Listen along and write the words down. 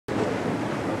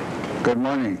Good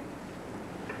morning.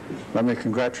 Let me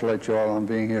congratulate you all on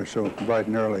being here so bright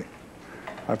and early.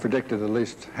 I predicted at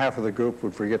least half of the group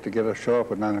would forget to show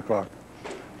up at 9 o'clock.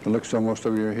 It looks like most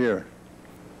of you are here.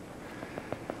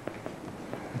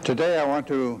 Today I want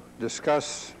to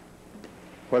discuss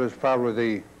what is probably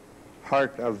the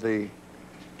heart of the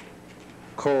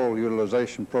coal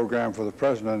utilization program for the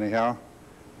present anyhow,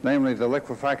 namely the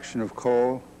liquefaction of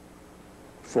coal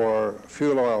for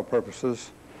fuel oil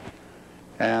purposes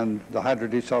and the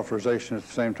hydrodesulfurization at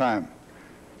the same time.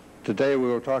 Today we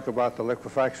will talk about the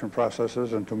liquefaction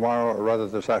processes, and tomorrow, or rather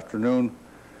this afternoon,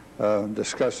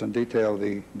 discuss in detail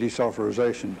the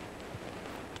desulfurization.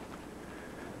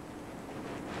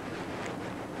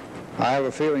 I have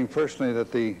a feeling personally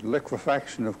that the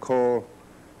liquefaction of coal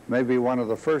may be one of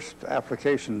the first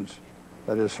applications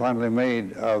that is finally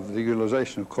made of the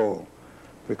utilization of coal,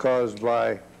 because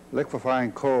by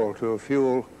liquefying coal to a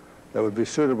fuel that would be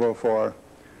suitable for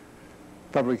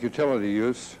public utility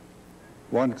use,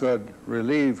 one could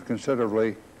relieve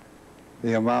considerably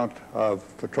the amount of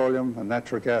petroleum and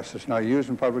natural gas that's now used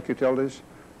in public utilities.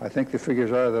 I think the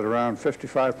figures are that around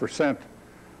 55%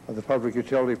 of the public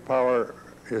utility power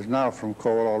is now from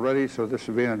coal already, so this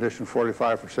would be an additional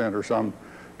 45% or some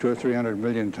 200 or 300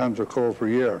 million tons of coal per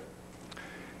year.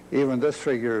 Even this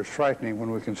figure is frightening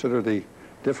when we consider the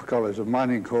difficulties of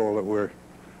mining coal that we're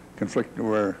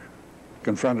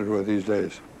confronted with these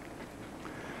days.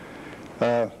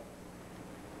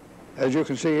 As you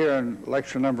can see here in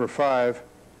lecture number 5,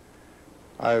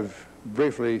 I've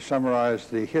briefly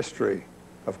summarized the history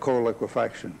of coal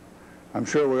liquefaction. I'm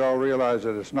sure we all realize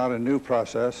that it's not a new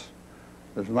process.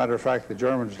 As a matter of fact, the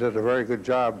Germans did a very good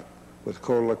job with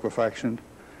coal liquefaction,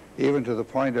 even to the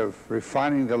point of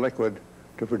refining the liquid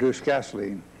to produce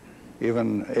gasoline,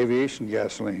 even aviation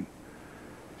gasoline.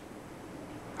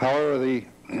 However, the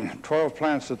 12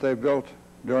 plants that they built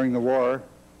during the war,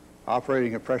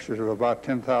 operating at pressures of about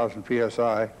 10,000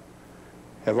 psi,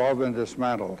 have all been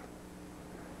dismantled.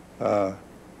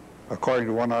 According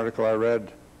to one article I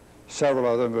read, several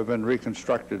of them have been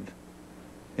reconstructed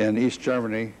in East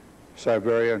Germany,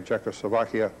 Siberia, and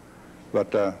Czechoslovakia,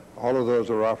 but all of those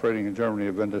that are operating in Germany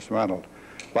have been dismantled.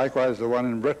 Likewise, the one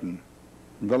in Britain,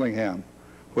 in Billingham,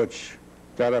 which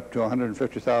got up to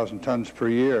 150,000 tons per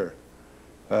year,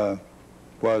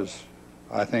 was,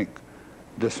 I think,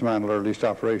 dismantled, or at least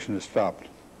operation is stopped.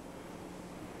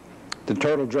 The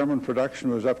total German production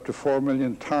was up to 4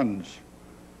 million tons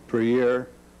per year,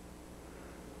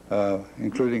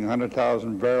 including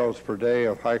 100,000 barrels per day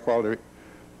of high-quality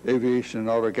aviation and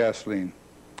auto gasoline.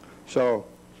 So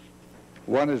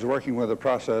one is working with a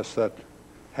process that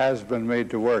has been made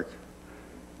to work.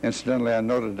 Incidentally, I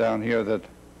noted down here that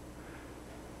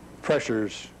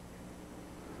pressures,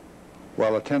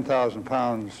 while at 10,000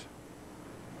 pounds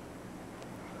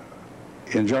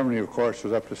in Germany, of course,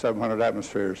 was up to 700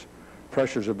 atmospheres.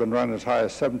 Pressures have been run as high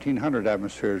as 1,700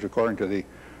 atmospheres, according to the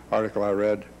article I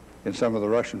read, in some of the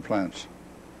Russian plants.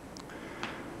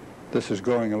 This is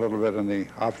going a little bit in the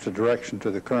opposite direction to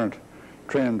the current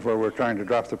trend, where we're trying to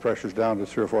drop the pressures down to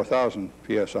 3,000 or 4,000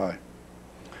 psi.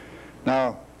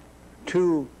 Now,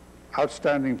 two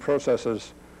outstanding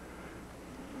processes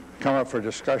come up for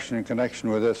discussion in connection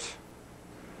with this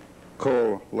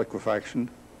coal liquefaction.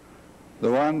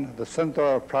 The one, the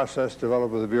synth-oil process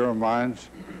developed with the Bureau of Mines,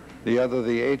 the other,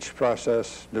 the H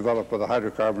process developed with the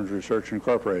Hydrocarbons Research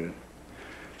Incorporated.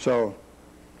 So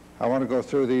I want to go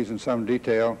through these in some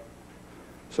detail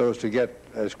so as to get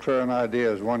as clear an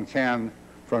idea as one can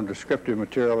from descriptive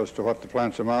material as to what the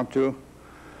plants amount to.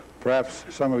 Perhaps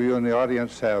some of you in the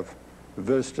audience have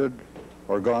visited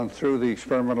or gone through the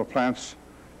experimental plants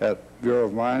at Bureau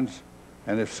of Mines,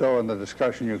 and if so, in the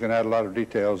discussion you can add a lot of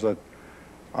details that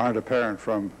aren't apparent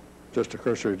from just a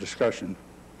cursory discussion.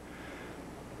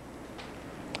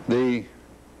 The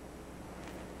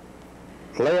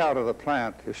layout of the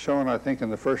plant is shown, I think, in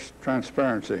the first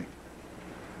transparency.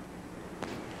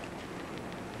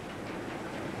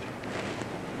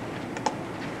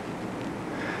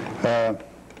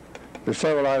 There's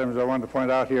several items I want to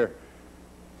point out here.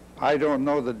 I don't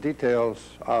know the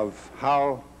details of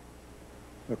how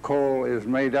the coal is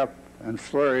made up and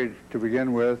slurried to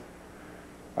begin with.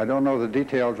 I don't know the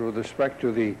details with respect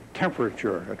to the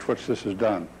temperature at which this is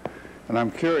done. And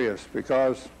I'm curious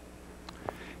because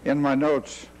in my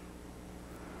notes,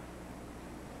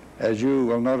 as you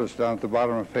will notice down at the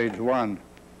bottom of page 1,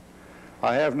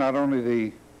 I have not only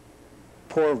the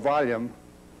pore volume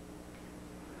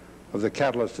of the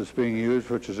catalyst that's being used,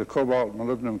 which is a cobalt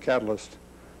molybdenum catalyst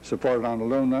supported on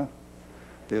alumina.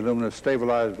 The alumina is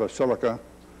stabilized by silica.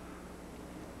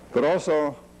 But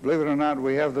also, believe it or not,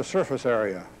 we have the surface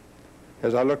area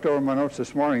As I looked over my notes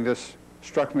this morning, this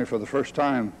struck me for the first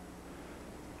time,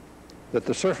 that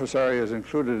the surface area is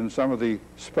included in some of the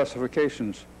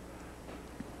specifications.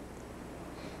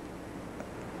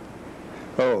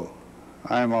 Oh,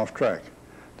 I am off track.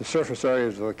 The surface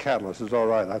areas of the catalyst is all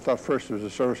right. I thought first it was the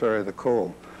surface area of the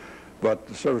coal, but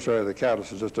the surface area of the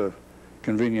catalyst is just a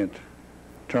convenient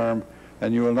term,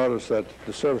 and you will notice that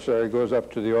the surface area goes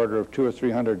up to the order of 200 or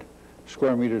 300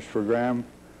 square meters per gram,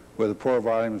 with a pore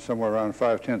volume somewhere around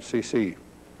 0.5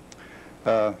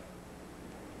 cc.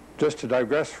 Just to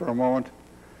digress for a moment,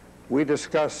 we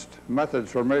discussed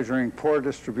methods for measuring pore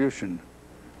distribution,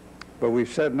 but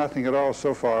we've said nothing at all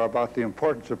so far about the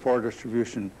importance of pore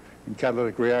distribution in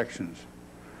catalytic reactions.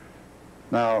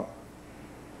 Now,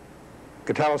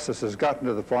 catalysis has gotten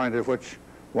to the point at which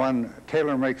one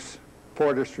tailor-makes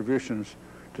pore distributions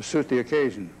to suit the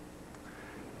occasion.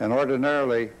 And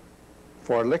ordinarily,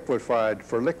 for liquid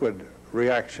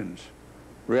reactions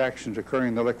occurring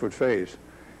in the liquid phase,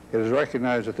 it is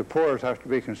recognized that the pores have to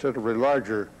be considerably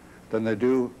larger than they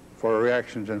do for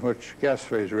reactions in which gas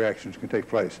phase reactions can take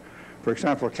place. For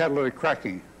example, catalytic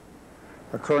cracking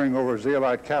occurring over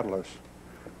zeolite catalysts,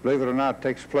 believe it or not,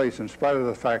 takes place in spite of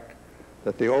the fact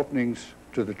that the openings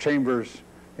to the chambers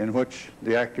in which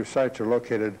the active sites are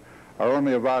located are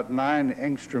only about 9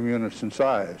 angstrom units in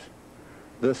size.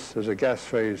 This is a gas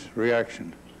phase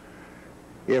reaction.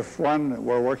 If one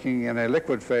were working in a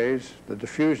liquid phase, the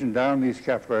diffusion down these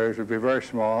capillaries would be very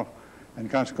small, and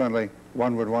consequently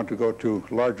one would want to go to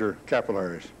larger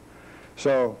capillaries.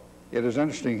 So it is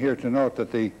interesting here to note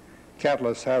that the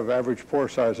catalysts have average pore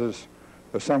sizes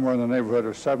of somewhere in the neighborhood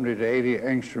of 70 to 80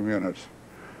 angstrom units.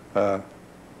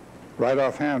 Right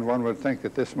offhand, one would think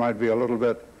that this might be a little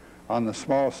bit on the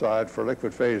small side for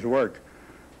liquid phase work.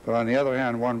 But on the other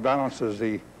hand, one balances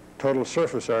the total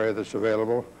surface area that's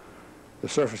available, the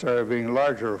surface area being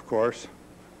larger, of course,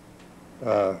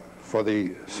 for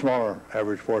the smaller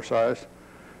average pore size.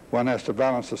 One has to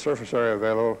balance the surface area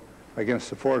available against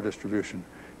the pore distribution.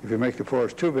 If you make the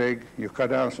pores too big, you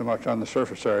cut down so much on the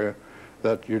surface area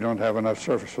that you don't have enough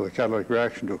surface for the catalytic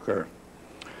reaction to occur.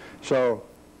 So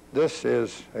this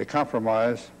is a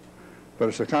compromise, but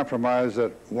it's a compromise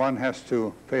that one has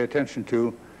to pay attention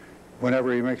to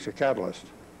whenever he makes a catalyst.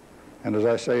 And as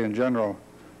I say, in general,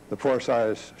 the pore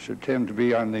size should tend to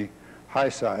be on the high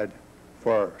side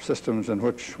for systems in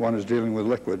which one is dealing with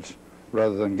liquids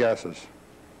rather than gases.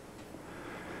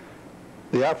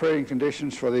 The operating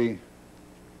conditions for the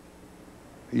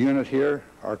unit here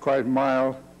are quite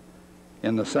mild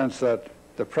in the sense that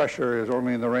the pressure is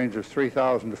only in the range of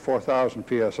 3,000 to 4,000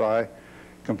 psi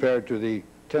compared to the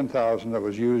 10,000 that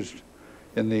was used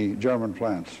in the German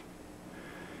plants.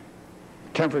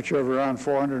 Temperature of around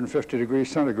 450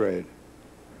 degrees centigrade.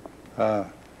 I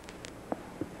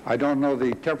don't know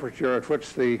the temperature at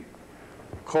which the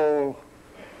coal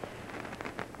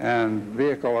and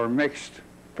vehicle are mixed,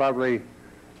 probably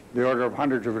the order of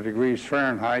hundreds of degrees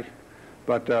Fahrenheit,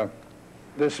 but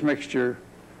this mixture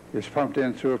is pumped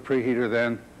in through a preheater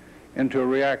then into a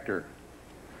reactor.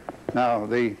 Now,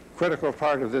 the critical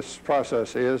part of this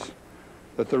process is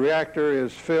that the reactor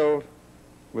is filled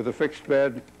with a fixed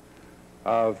bed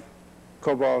of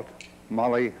cobalt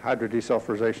moly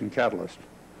hydrodesulfurization catalyst.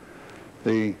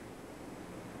 The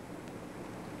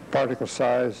particle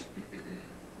size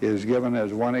is given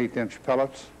as 1/8 inch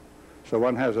pellets. So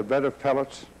one has a bed of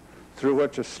pellets through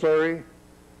which a slurry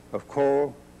of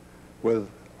coal with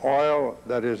oil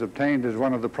that is obtained as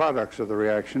one of the products of the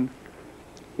reaction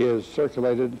is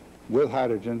circulated with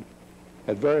hydrogen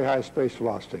at very high space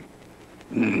velocity.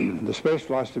 The space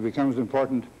velocity becomes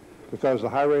important because the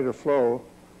high rate of flow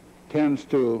tends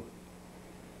to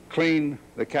clean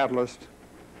the catalyst,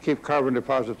 keep carbon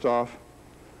deposits off.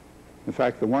 In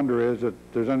fact, the wonder is that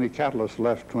there's any catalyst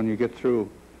left when you get through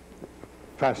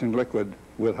passing liquid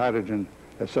with hydrogen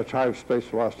at such high space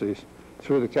velocities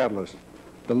through the catalyst.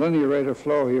 The linear rate of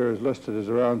flow here is listed as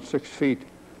around 6 feet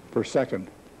per second.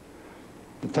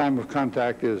 The time of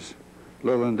contact is a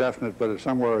little indefinite, but it's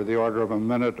somewhere the order of a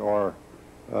minute or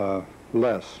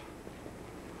less.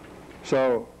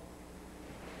 So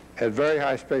at very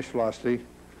high space velocity,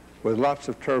 with lots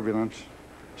of turbulence,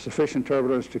 sufficient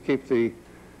turbulence to keep the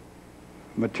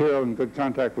material in good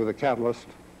contact with the catalyst,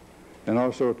 and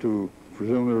also to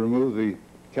presumably remove the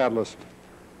catalyst,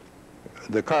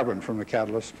 the carbon from the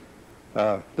catalyst,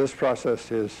 this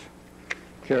process is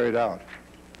carried out.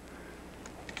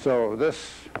 So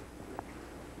this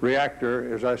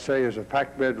reactor, as I say, is a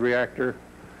packed bed reactor.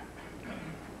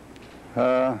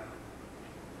 The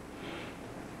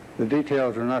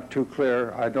details are not too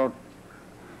clear.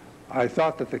 I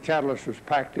thought that the catalyst was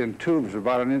packed in tubes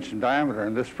about 1 inch in diameter,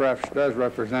 and this perhaps does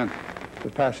represent the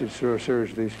passage through a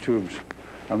series of these tubes.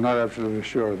 I'm not absolutely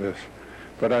sure of this.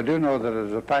 But I do know that it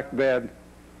is a packed bed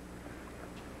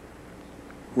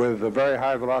with a very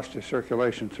high velocity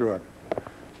circulation through it.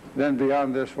 Then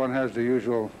beyond this, one has the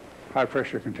usual high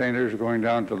pressure containers going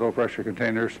down to low pressure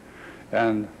containers,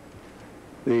 and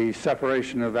the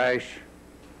separation of ash,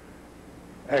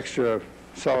 extra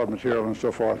solid material and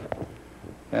so forth,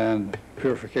 and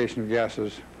purification of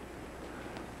gases.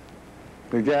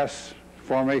 The gas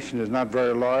formation is not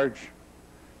very large.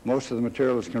 Most of the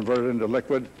material is converted into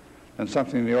liquid, and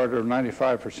something in the order of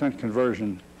 95%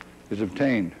 conversion is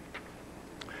obtained.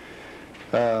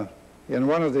 In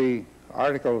one of the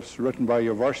articles written by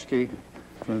Yavorsky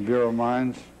from the Bureau of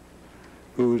Mines,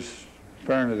 who's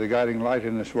apparently the guiding light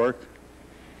in this work,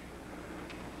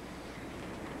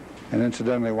 and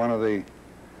incidentally one of the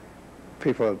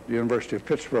people at the University of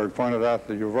Pittsburgh pointed out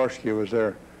that Yavorsky was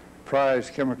their prize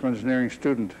chemical engineering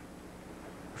student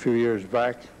a few years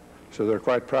back, so they're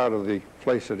quite proud of the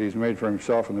place that he's made for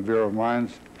himself in the Bureau of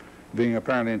Mines, being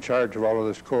apparently in charge of all of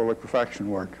this coal liquefaction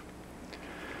work.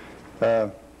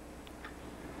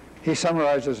 He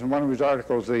summarizes in one of his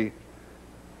articles the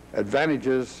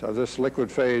advantages of this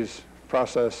liquid phase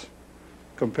process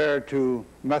compared to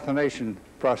methanation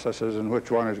processes in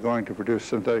which one is going to produce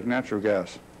synthetic natural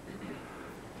gas.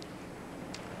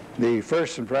 The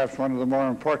first and perhaps one of the more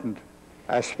important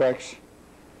aspects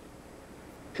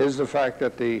is the fact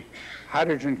that the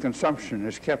hydrogen consumption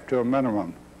is kept to a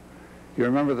minimum. You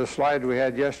remember the slide we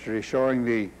had yesterday showing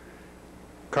the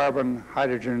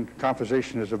carbon-hydrogen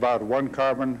composition is about 1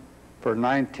 carbon per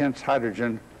 9/10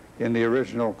 hydrogen in the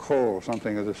original coal,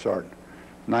 something of this sort,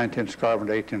 9/10 carbon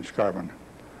to 8/10 carbon.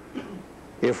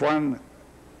 If one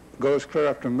goes clear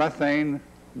up to methane,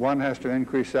 one has to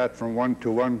increase that from 1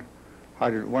 carbon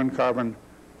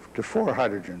to 4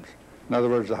 hydrogens. In other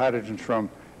words, the hydrogens from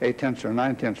 8/10 or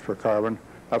 9/10 per carbon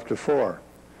up to 4.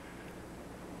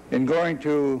 In going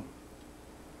to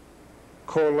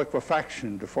coal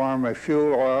liquefaction to form a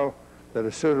fuel oil that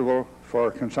is suitable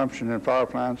for consumption in power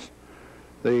plants,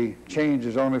 the change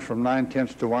is only from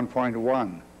 9/10 to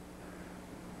 1.1.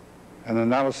 An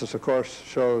analysis, of course,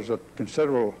 shows that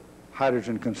considerable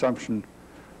hydrogen consumption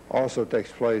also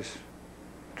takes place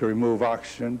to remove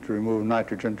oxygen, to remove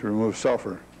nitrogen, to remove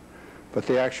sulfur. But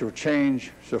the actual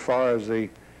change, so far as the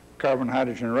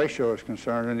carbon-hydrogen ratio is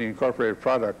concerned in the incorporated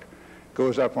product,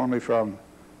 goes up only from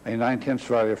a 9/10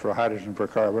 value for hydrogen per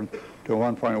carbon to a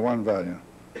 1.1 value.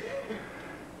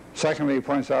 Secondly, he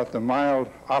points out the mild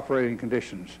operating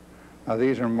conditions. Now,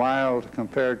 these are mild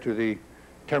compared to the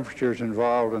temperatures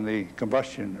involved in the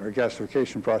combustion or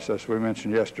gasification process we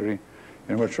mentioned yesterday,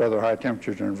 in which rather high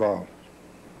temperatures are involved.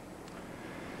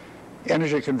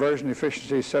 Energy conversion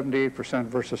efficiency is 78%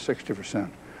 versus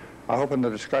 60%. I hope in the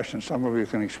discussion some of you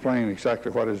can explain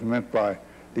exactly what is meant by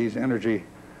these energy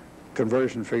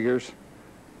conversion figures.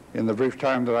 In the brief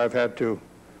time that I've had to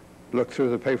look through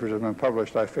the papers that have been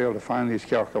published, I failed to find these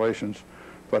calculations,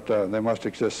 but they must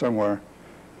exist somewhere.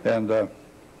 And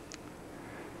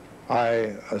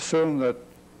I assume that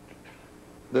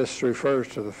this refers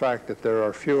to the fact that there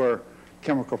are fewer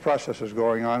chemical processes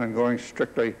going on and going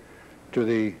strictly to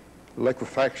the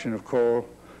liquefaction of coal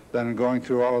than going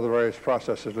through all of the various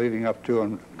processes leading up to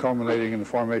and culminating in the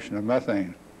formation of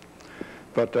methane.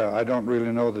 But I don't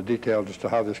really know the details as to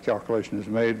how this calculation is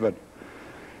made, but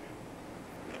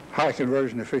high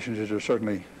conversion efficiencies are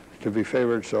certainly to be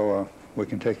favored, so we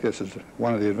can take this as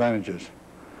one of the advantages.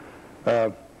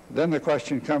 Then the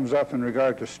question comes up in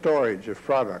regard to storage of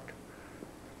product.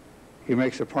 He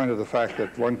makes a point of the fact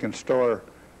that one can store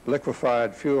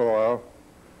liquefied fuel oil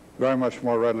very much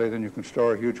more readily than you can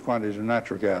store huge quantities of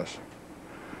natural gas.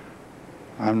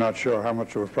 I'm not sure how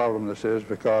much of a problem this is,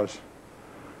 because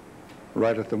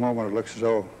right at the moment it looks as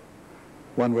though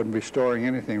one wouldn't be storing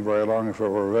anything very long if it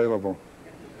were available.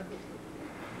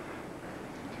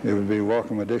 It would be a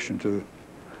welcome addition to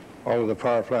all of the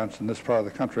power plants in this part of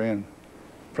the country and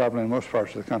probably in most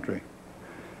parts of the country.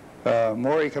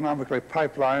 More economically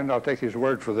pipelined, I'll take his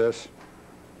word for this,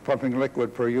 pumping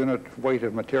liquid per unit weight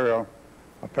of material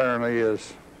apparently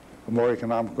is a more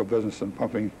economical business than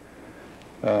pumping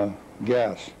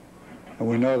gas. And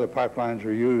we know that pipelines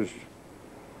are used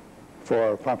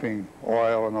for pumping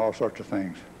oil and all sorts of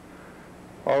things.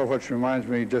 All of which reminds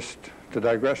me, just to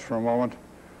digress for a moment,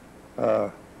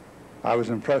 I was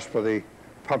impressed by the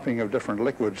pumping of different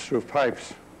liquids through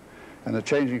pipes and the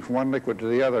changing from one liquid to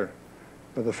the other,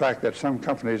 but the fact that some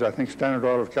companies, I think Standard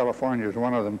Oil of California is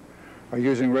one of them, are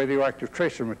using radioactive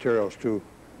tracer materials to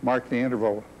mark the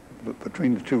interval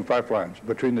between the two pipelines,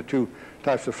 between the two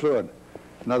types of fluid.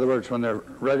 In other words, when they're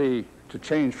ready to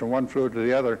change from one fluid to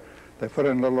the other, they put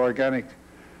in a little organic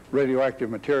radioactive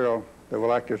material that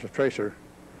will act as a tracer.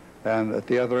 And at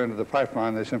the other end of the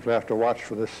pipeline, they simply have to watch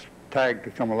for this tag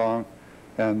to come along,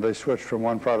 and they switch from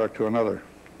one product to another.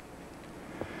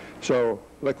 So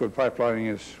liquid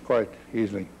pipelining is quite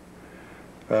easy.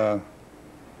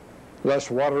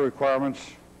 Less water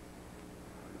requirements.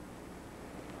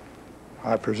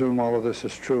 I presume all of this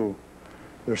is true.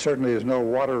 There certainly is no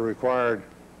water required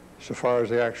so far as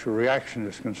the actual reaction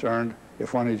is concerned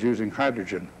if one is using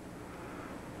hydrogen.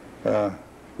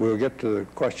 We'll get to the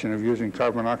question of using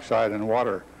carbon monoxide and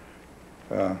water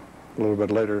a little bit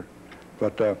later.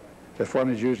 But if one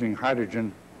is using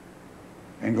hydrogen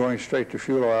and going straight to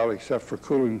fuel oil, except for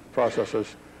cooling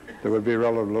processes, there would be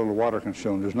relatively little water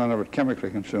consumed. There's none of it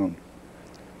chemically consumed.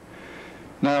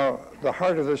 Now, the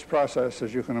heart of this process,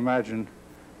 as you can imagine,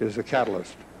 is the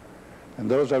catalyst. And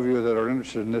those of you that are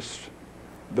interested in this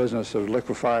business of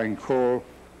liquefying coal,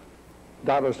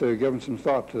 doubtlessly have given some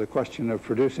thought to the question of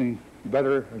producing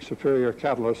better and superior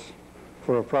catalysts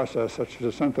for a process such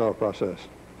as the Synthol process.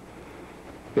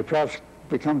 It perhaps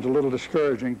becomes a little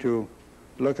discouraging to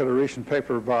look at a recent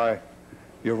paper by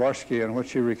Yavorski in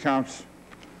which he recounts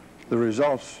the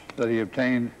results that he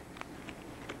obtained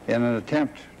in an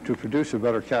attempt to produce a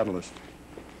better catalyst.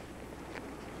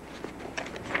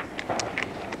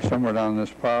 Somewhere down in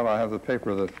this pile I have the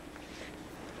paper that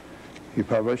he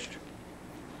published,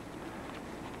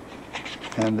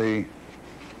 and the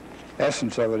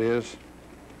essence of it is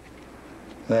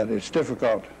that it's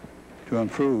difficult to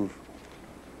improve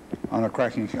on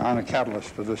a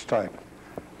catalyst of this type.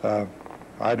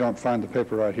 I don't find the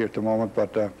paper right here at the moment,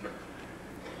 but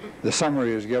the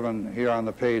summary is given here on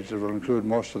the page that will include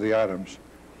most of the items.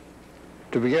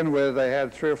 To begin with, they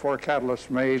had 3 or 4 catalysts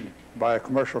made by a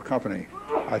commercial company.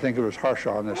 I think it was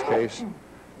Harshaw in this case.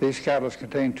 These catalysts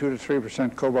contain 2 to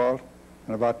 3% cobalt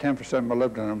and about 10%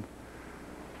 molybdenum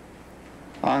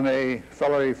on a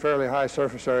fairly high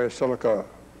surface area silica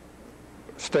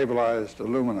stabilized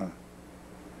alumina.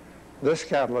 This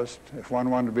catalyst, if one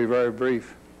wanted to be very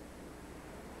brief,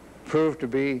 proved to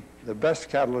be the best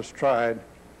catalyst tried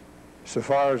so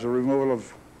far as the removal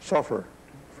of sulfur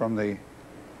from the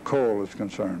coal is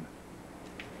concerned.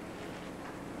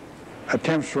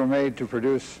 Attempts were made to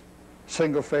produce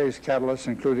single-phase catalysts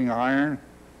including iron,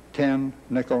 tin,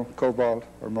 nickel, cobalt,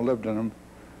 or molybdenum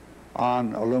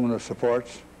on alumina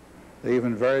supports. They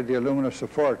even varied the alumina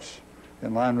supports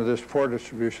in line with this pore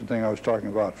distribution thing I was talking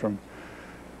about, from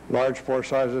large pore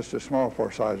sizes to small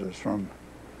pore sizes, from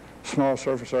small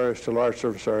surface areas to large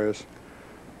surface areas.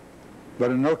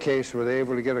 But in no case were they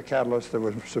able to get a catalyst that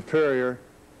was superior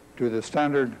to the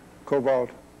standard cobalt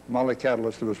moly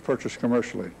catalyst that was purchased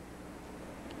commercially.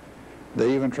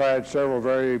 They even tried several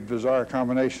very bizarre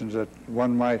combinations that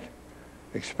one might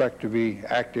expect to be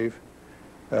active.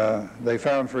 They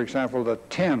found, for example, that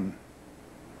tin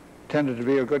tended to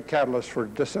be a good catalyst for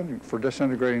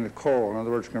disintegrating the coal, in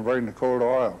other words, converting the coal to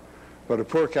oil, but a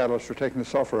poor catalyst for taking the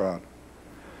sulfur out.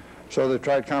 So they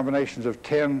tried combinations of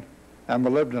tin and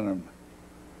molybdenum,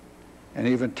 and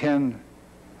even tin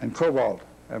and cobalt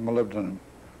and molybdenum,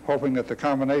 hoping that the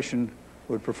combination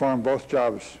would perform both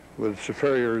jobs with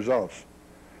superior results.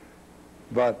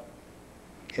 But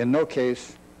in no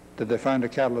case did they find a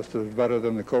catalyst that was better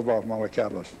than the cobalt moly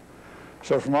catalyst.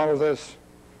 So from all of this,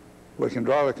 we can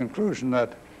draw the conclusion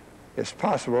that it's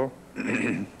possible,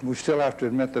 we still have to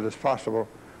admit that it's possible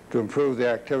to improve the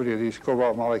activity of these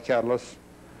cobalt moly catalysts.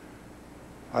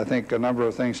 I think a number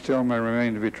of things still may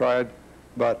remain to be tried,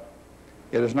 but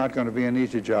it is not going to be an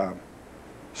easy job.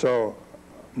 So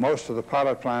most of the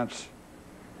pilot plants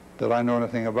that I know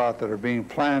anything about that are being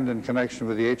planned in connection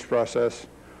with the H process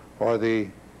or the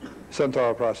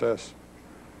Synthol process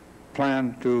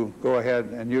plan to go ahead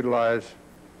and utilize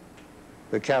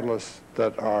the catalysts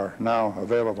that are now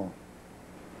available,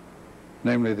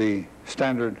 namely the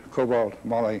standard cobalt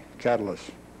moly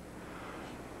catalyst.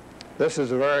 This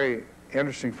is a very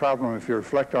interesting problem if you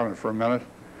reflect on it for a minute.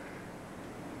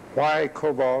 Why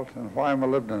cobalt and why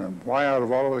molybdenum? Why out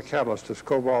of all of the catalysts does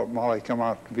cobalt moly come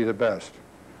out to be the best?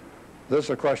 This is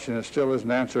a question that still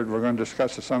isn't answered. We're going to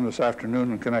discuss it some this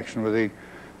afternoon in connection with the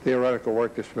theoretical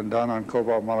work that's been done on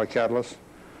cobalt moly catalysts.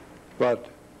 But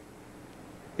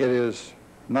it is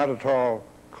not at all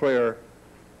clear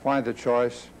why the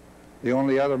choice. The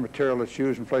only other material that's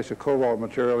used in place of cobalt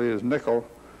material is nickel,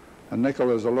 and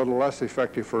nickel is a little less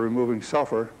effective for removing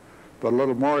sulfur, but a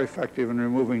little more effective in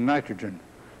removing nitrogen.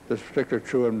 This is particularly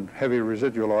true in heavy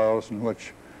residual oils in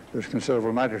which there's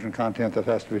considerable nitrogen content that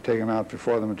has to be taken out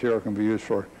before the material can be used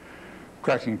for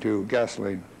cracking to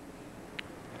gasoline.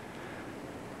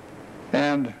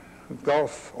 And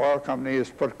Gulf Oil Company has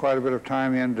put quite a bit of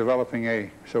time in developing a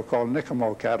so-called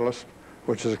Nicomo catalyst,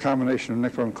 which is a combination of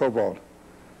nickel and cobalt.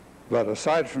 But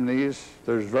aside from these,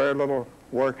 there's very little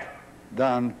work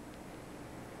done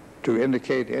to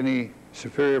indicate any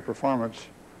superior performance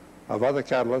of other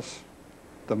catalysts.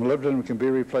 The molybdenum can be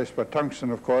replaced by tungsten,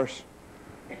 of course,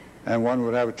 and one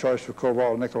would have a choice of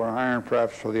cobalt, nickel, or iron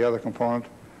perhaps for the other component.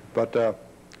 But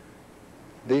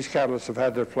these catalysts have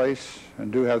had their place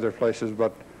and do have their places,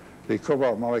 but the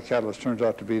cobalt moly catalyst turns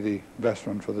out to be the best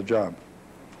one for the job.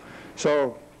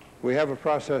 So we have a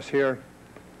process here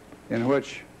in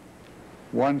which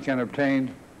one can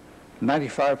obtain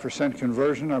 95%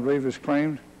 conversion, I believe is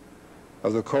claimed,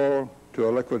 of the coal to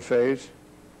a liquid phase,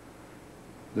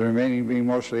 the remaining being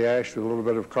mostly ash with a little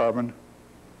bit of carbon.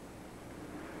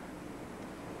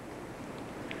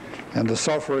 And the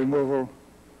sulfur removal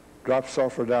drops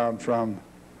sulfur down from,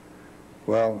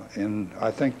 well,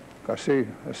 let's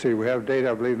see, we have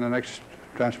data, I believe, in the next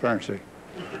transparency.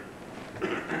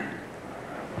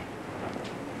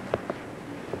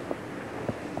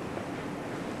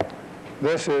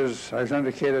 This is, as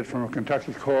indicated, from a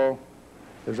Kentucky coal.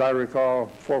 As I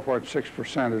recall,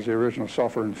 4.6% is the original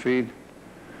sulfur in feed.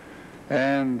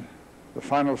 And the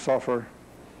final sulfur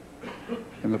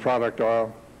in the product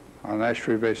oil on an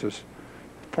ash-free basis,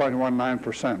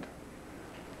 0.19%.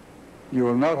 You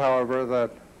will note, however,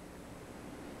 that,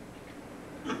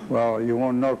 well, you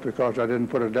won't note because I didn't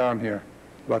put it down here,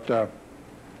 but a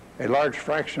large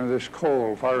fraction of this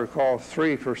coal, if I recall,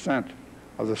 3%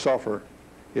 of the sulfur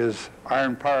is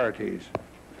iron pyrites.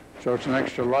 So it's an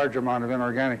extra large amount of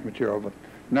inorganic material, but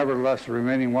nevertheless, the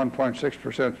remaining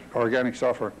 1.6% organic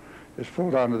sulfur is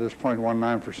pulled down to this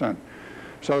 0.19%,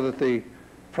 so that the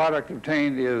product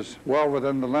obtained is well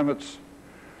within the limits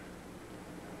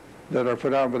that are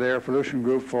put out by the air pollution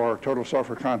group for total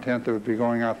sulfur content that would be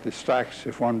going out the stacks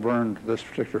if one burned this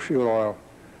particular fuel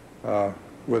oil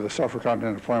with a sulfur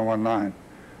content of 0.19.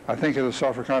 I think if the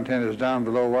sulfur content is down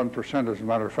below 1%, as a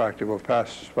matter of fact, it will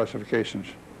pass specifications.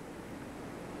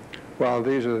 Well,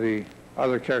 these are the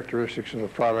other characteristics of the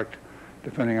product,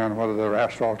 depending on whether they're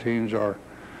asphaltenes or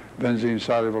benzene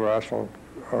soluble or asphalt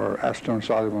or acetone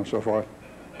soluble and so forth.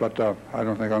 But I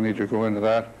don't think I'll need to go into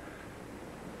that.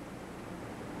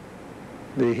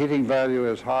 The heating value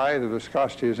is high, the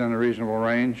viscosity is in a reasonable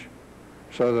range,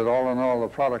 so that all in all the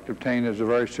product obtained is a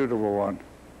very suitable one.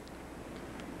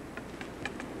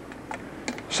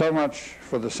 So much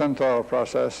for the synthol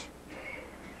process.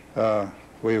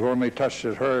 We've only touched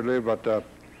it hurriedly, but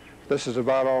this is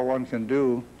about all one can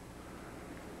do.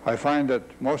 I find that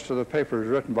most of the papers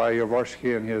written by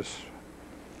Yavorsky and his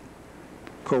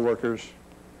co-workers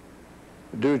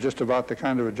do just about the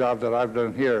kind of a job that I've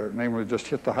done here, namely just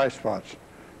hit the high spots.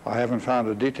 I haven't found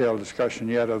a detailed discussion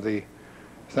yet of the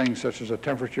things such as the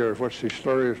temperature at which the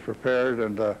slurry is prepared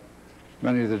and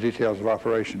many of the details of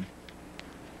operation.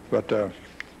 But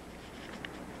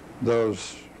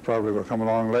those probably will come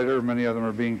along later. Many of them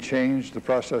are being changed. The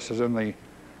process is in the,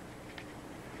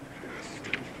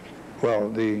 well,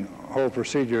 the whole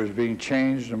procedure is being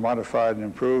changed and modified and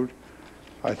improved.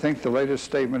 I think the latest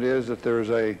statement is that there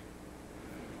is a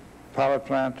pilot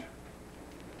plant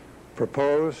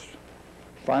proposed,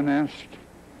 financed.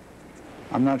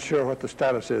 I'm not sure what the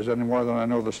status is any more than I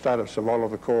know the status of all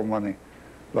of the coal money.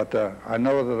 But I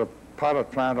know that a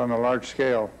pilot plant on a large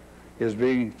scale is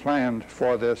being planned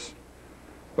for this.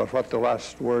 But what the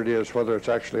last word is, whether it's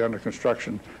actually under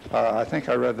construction, I think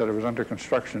I read that it was under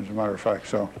construction, as a matter of fact,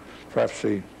 so perhaps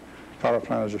the pilot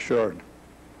plant is assured.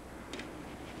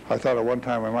 I thought at one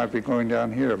time we might be going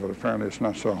down here, but apparently it's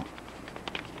not so.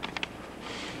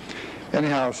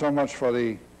 Anyhow, so much for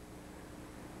the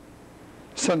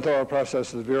synthol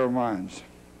process of the Bureau of Mines.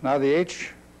 Now the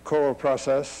H-coal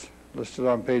process, listed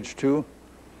on page 2,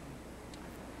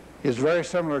 is very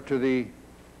similar to the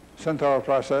synthol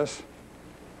process,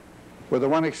 with the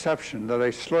one exception that a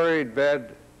slurried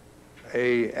bed,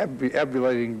 a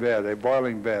ebulliting bed, a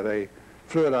boiling bed, a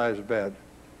fluidized bed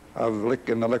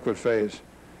in the liquid phase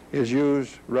is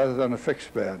used rather than a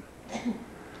fixed bed.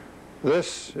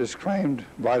 This is claimed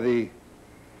by the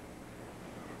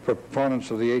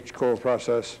proponents of the H-coal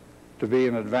process to be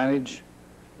an advantage,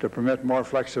 to permit more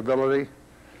flexibility,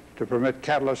 to permit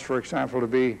catalysts, for example, to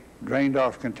be drained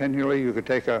off continually. You could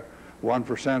take a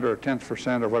 1% or a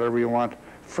 10% or whatever you want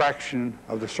fraction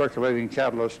of the circulating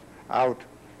catalyst out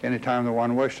anytime that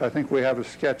one wished. I think we have a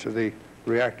sketch of the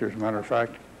reactor, as a matter of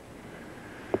fact.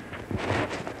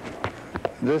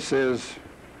 This is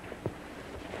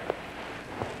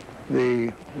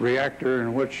the reactor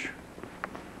in which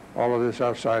All of this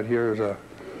outside here is a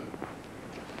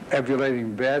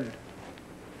ebulliting bed,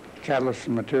 catalyst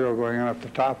and material going on up the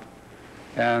top,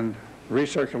 and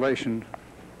recirculation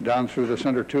down through the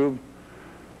center tube.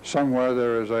 Somewhere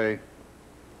there is a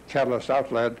catalyst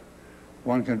outlet.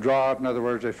 One can draw out, in other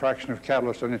words, a fraction of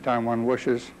catalyst anytime one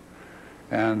wishes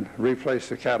and replace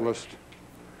the catalyst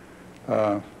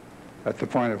at the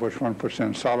point at which one puts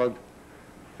in solid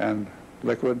and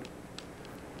liquid.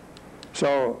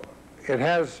 So it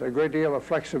has a great deal of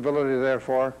flexibility,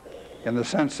 therefore, in the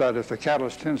sense that if the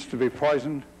catalyst tends to be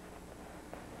poisoned,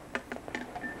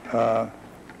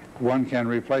 one can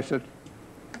replace it.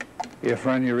 If for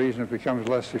any reason it becomes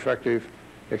less effective,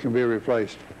 it can be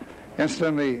replaced.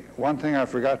 Incidentally, one thing I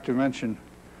forgot to mention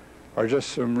are just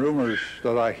some rumors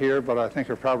that I hear, but I think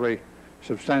are probably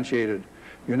substantiated.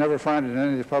 You never find in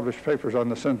any of the published papers on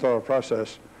the synth-oil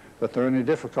process that there are any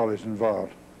difficulties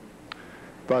involved.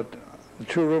 But the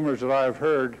two rumors that I have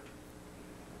heard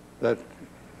that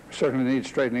certainly need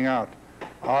straightening out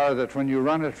are that when you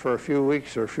run it for a few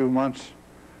weeks or a few months,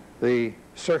 the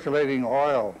circulating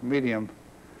oil medium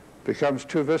becomes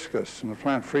too viscous and the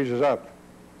plant freezes up.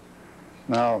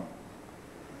 Now,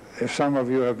 if some of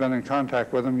you have been in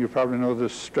contact with them, you probably know the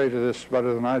straight of this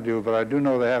better than I do, but I do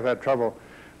know they have had trouble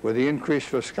with the increased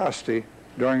viscosity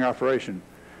during operation.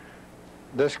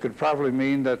 This could probably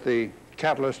mean that the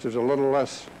catalyst is a little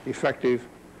less effective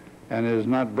and is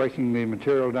not breaking the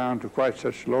material down to quite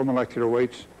such low molecular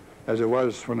weights as it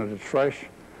was when it is fresh.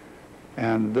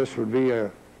 And this would be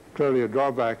clearly a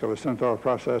drawback of a synth-oil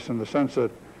process in the sense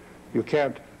that you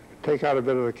can't take out a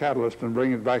bit of the catalyst and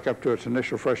bring it back up to its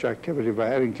initial fresh activity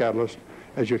by adding catalyst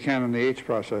as you can in the H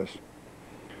process.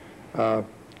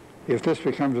 If this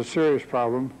becomes a serious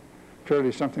problem,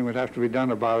 clearly something would have to be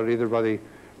done about it, either by the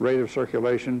rate of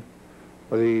circulation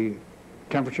or the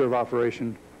temperature of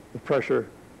operation, the pressure,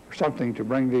 or something to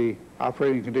bring the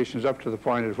operating conditions up to the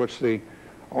point at which the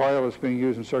oil that's being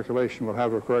used in circulation will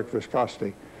have a correct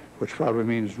viscosity, which probably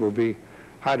means will be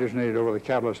hydrogenated over the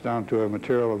catalyst down to a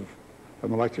material of a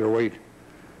molecular weight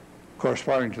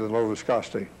corresponding to the low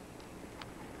viscosity.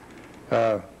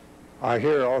 I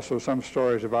hear also some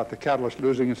stories about the catalyst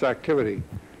losing its activity.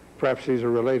 Perhaps these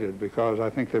are related because I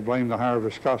think they blame the higher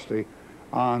viscosity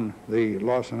on the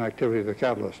loss in activity of the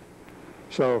catalyst.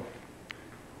 So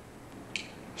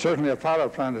certainly a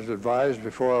pilot plant is advised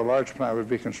before a large plant would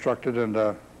be constructed,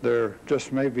 and there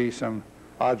just may be some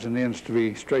odds and ends to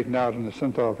be straightened out in the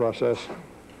synth-oil process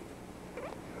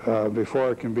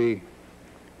before it can be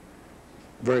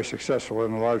very successful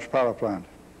in a large pilot plant.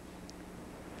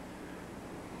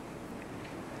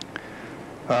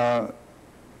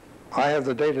 I have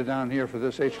the data down here for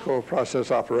this H-cold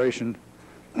process operation.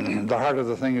 The heart of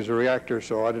the thing is a reactor,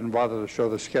 so I didn't bother to show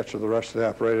the sketch of the rest of the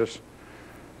apparatus.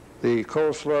 The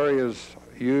cold slurry is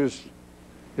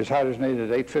hydrogenated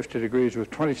at 850 degrees with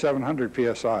 2,700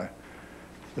 psi.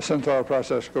 The synth-oil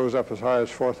process goes up as high as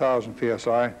 4,000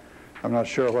 psi. I'm not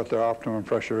sure what their optimum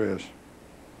pressure is.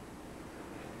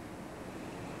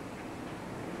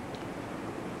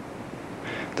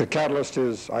 The catalyst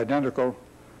is identical,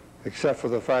 except for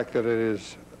the fact that it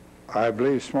is, I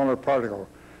believe, smaller particle.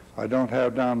 I don't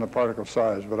have down the particle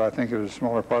size, but I think it is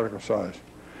smaller particle size.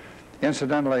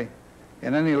 Incidentally,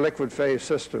 in any liquid phase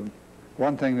system,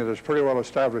 one thing that is pretty well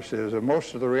established is that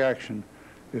most of the reaction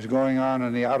is going on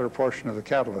in the outer portion of the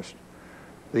catalyst.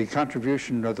 The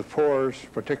contribution of the pores,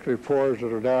 particularly pores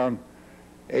that are down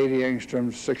 80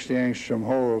 angstroms, 60 angstrom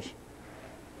holes,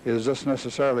 is just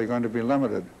necessarily going to be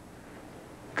limited.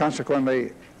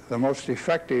 Consequently, the most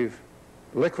effective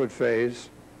liquid phase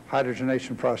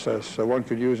hydrogenation process that one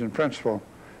could use in principle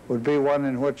would be one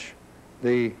in which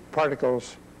the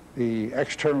particles, the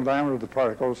external diameter of the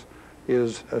particles,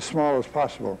 is as small as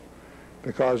possible,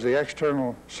 because the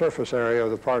external surface area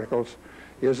of the particles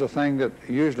is the thing that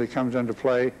usually comes into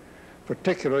play,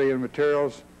 particularly in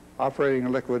materials operating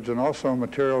in liquids and also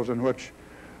materials in which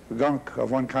gunk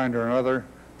of one kind or another,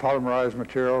 polymerized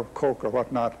material, coke or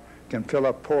whatnot, can fill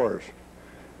up pores.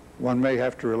 One may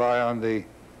have to rely on the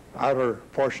outer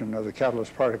portion of the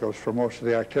catalyst particles for most of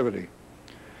the activity.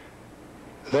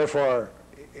 Therefore,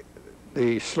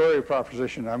 the slurry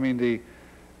proposition, I mean the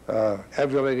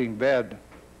ebulliting bed,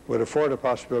 would afford a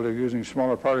possibility of using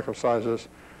smaller particle sizes.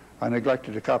 I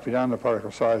neglected to copy down the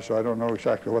particle size, so I don't know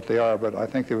exactly what they are, but I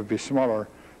think they would be smaller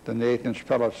than the 1/8-inch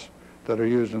pellets that are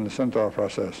used in the synth-oil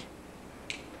process.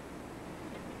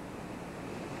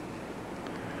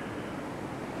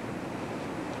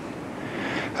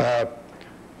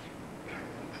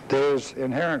 There's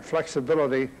inherent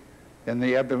flexibility in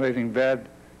the ebulliting bed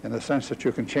in the sense that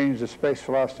you can change the space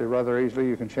velocity rather easily,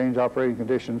 you can change operating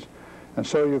conditions, and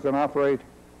so you can operate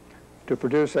to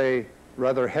produce a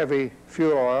rather heavy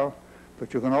fuel oil,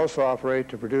 but you can also operate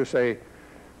to produce a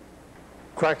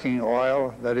cracking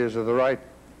oil that is of the right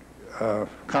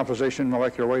composition,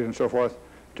 molecular weight, and so forth,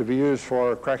 to be used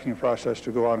for a cracking process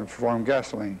to go on and form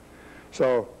gasoline.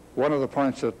 So one of the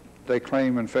points that they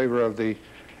claim in favor of the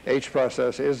H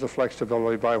process is the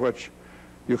flexibility by which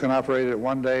you can operate it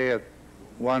one day at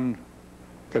one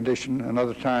condition,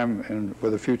 another time, and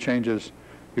with a few changes,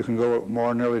 you can go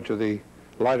more nearly to the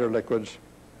lighter liquids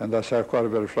and thus have quite a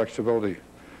bit of flexibility.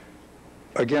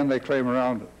 Again, they claim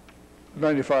around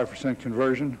 95%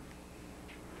 conversion.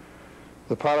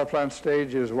 The pilot plant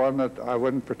stage is one that I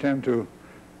wouldn't pretend to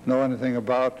know anything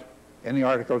about. Any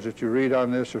articles that you read on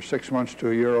this are 6 months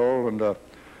to a year old, and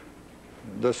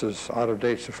this is out of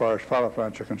date so far as pilot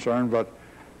plants are concerned, but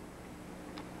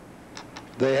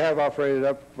they have operated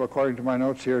up, according to my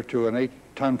notes here, to an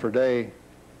 8-ton per day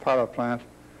pilot plant,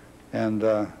 and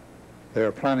they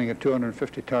are planning a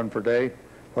 250-ton per day.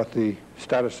 What the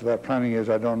status of that planning is,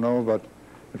 I don't know, but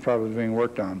it's probably being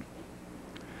worked on.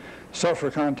 Sulfur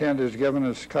content is given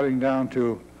as cutting down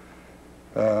to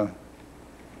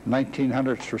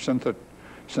 1900ths for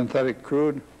synthetic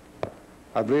crude.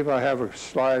 I believe I have a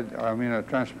slide, a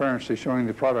transparency showing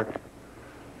the product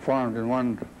formed in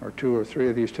 1 or 2 or 3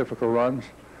 of these typical runs.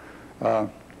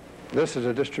 This is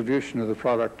a distribution of the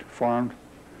product formed.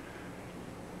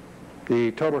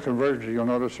 The total conversions, you'll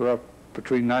notice, are up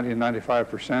between 90 and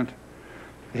 95%.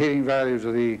 The heating values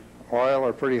of the oil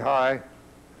are pretty high.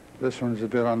 This one's a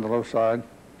bit on the low side.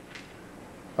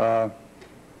 I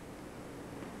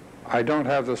don't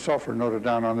have the sulfur noted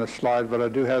down on this slide, but I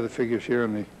do have the figures here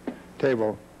in the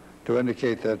table to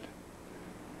indicate that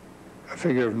a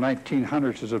figure of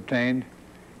 1900ths is obtained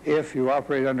if you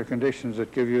operate under conditions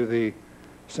that give you the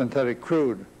synthetic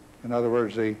crude. In other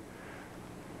words, the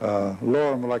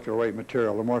lower molecular weight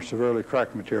material, the more severely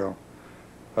cracked material,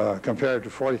 compared to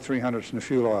 4300ths in the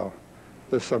fuel oil.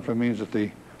 This simply means that the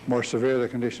more severe the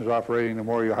conditions of operating, the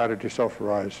more you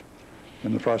hydrodesulfurize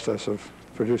in the process of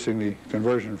producing the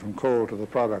conversion from coal to the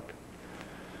product.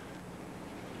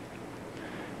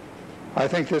 I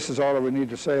think this is all that we need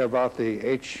to say about the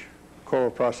H-coal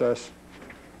process.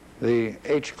 The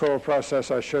H-coal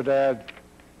process, I should add,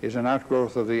 is an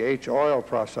outgrowth of the H-oil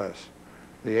process.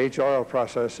 The H-oil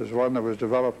process is one that was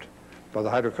developed by the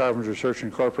Hydrocarbons Research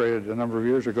Incorporated a number of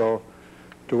years ago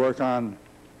to work on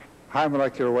high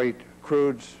molecular weight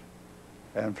crudes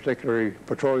and particularly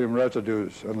petroleum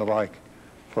residues and the like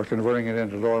for converting it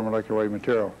into lower molecular weight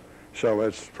material. So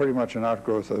it's pretty much an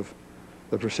outgrowth of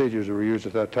the procedures that were used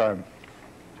at that time.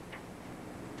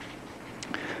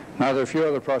 Now, there are a few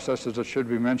other processes that should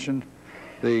be mentioned.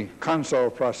 The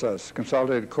CONSO process,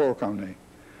 Consolidated Coal Company,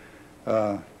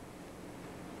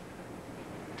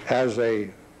 has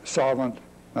a solvent.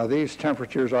 Now, these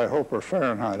temperatures, I hope, are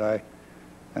Fahrenheit. I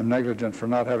am negligent for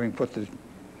not having put the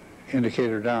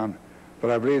indicator down,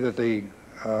 but I believe that the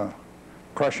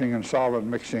crushing and solvent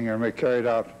mixing are carried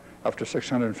out up to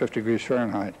 650 degrees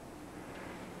Fahrenheit.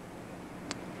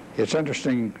 It's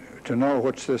interesting to know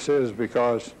which this is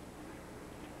because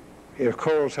if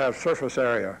coals have surface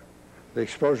area, the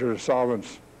exposure to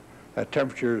solvents at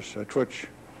temperatures at which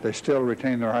they still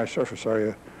retain their high surface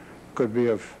area could be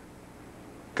of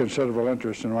considerable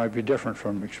interest and might be different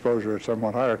from exposure at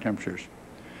somewhat higher temperatures.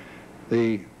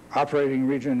 The operating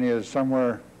region is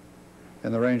somewhere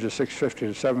in the range of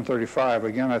 650 to 735.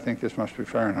 Again, I think this must be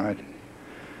Fahrenheit.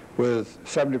 With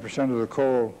 70% of the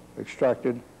coal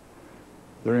extracted,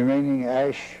 the remaining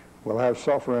ash will have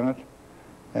sulfur in it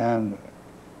and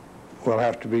will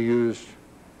have to be used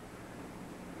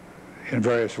in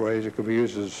various ways. It could be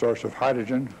used as a source of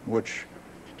hydrogen, which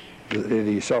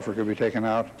the sulfur could be taken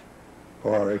out,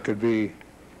 or it could be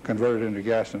converted into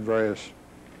gas in various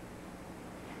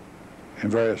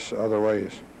other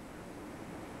ways.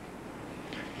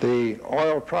 The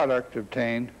oil product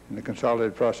obtained in the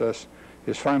consolidated process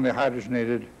is finally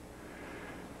hydrogenated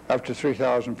up to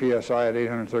 3,000 psi at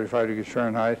 835 degrees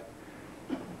Fahrenheit.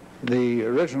 The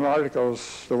original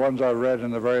articles, the ones I've read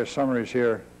in the various summaries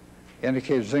here,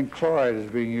 indicate zinc chloride is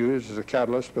being used as a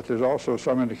catalyst, but there's also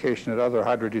some indication that other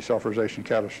hydrodesulfurization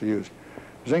catalysts are used.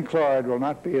 Zinc chloride will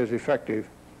not be as effective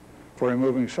for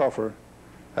removing sulfur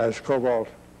as cobalt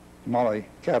moly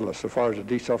catalyst so far as the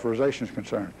desulfurization is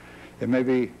concerned. It may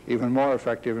be even more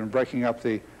effective in breaking up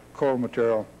the coal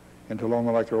material into low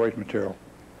molecular weight material.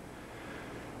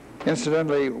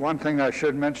 Incidentally, one thing I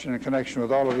should mention in connection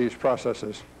with all of these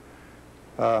processes,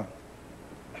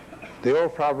 the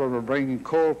old problem of bringing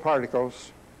coal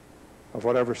particles of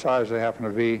whatever size they happen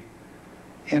to be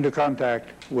into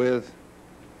contact with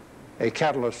a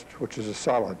catalyst which is a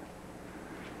solid.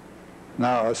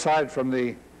 Now, aside from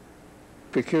the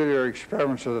peculiar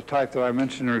experiments of the type that I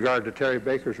mentioned in regard to Terry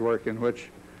Baker's work, in which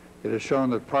it is shown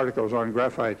that particles on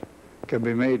graphite can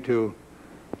be made to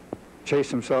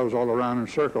chase themselves all around in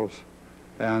circles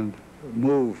and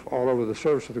move all over the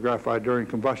surface of the graphite during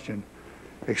combustion,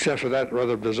 except for that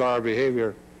rather bizarre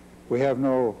behavior, we have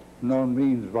no known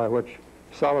means by which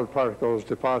solid particles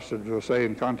deposited, we'll say,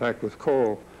 in contact with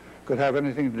coal could have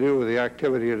anything to do with the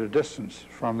activity at a distance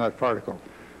from that particle,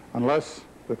 unless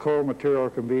the coal material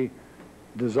can be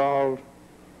dissolved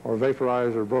or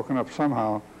vaporized or broken up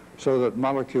somehow so that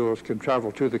molecules can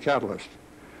travel to the catalyst.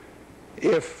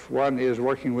 If one is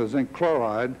working with zinc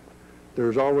chloride,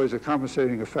 there's always a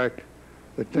compensating effect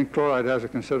that zinc chloride has a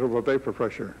considerable vapor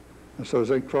pressure. And so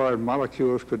zinc chloride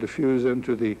molecules could diffuse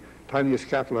into the tiniest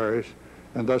capillaries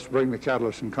and thus bring the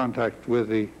catalyst in contact with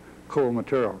the coal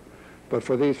material. But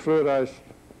for these fluidized,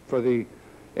 for the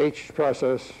H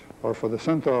process or for the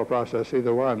synthol process,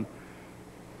 either one,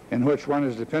 in which one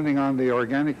is depending on the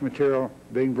organic material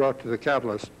being brought to the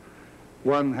catalyst,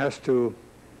 one has to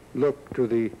look to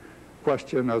the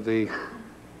question of the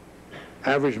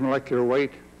average molecular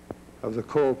weight of the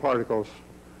coal particles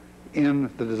in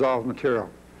the dissolved material.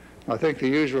 I think the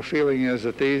usual feeling is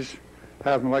that these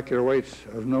have molecular weights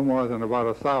of no more than about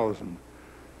 1,000.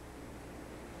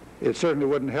 It certainly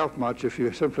wouldn't help much if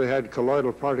you simply had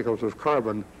colloidal particles of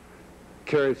carbon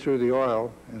carried through the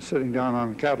oil and sitting down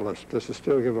on the catalyst. This will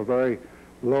still give a very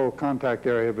low contact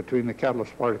area between the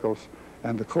catalyst particles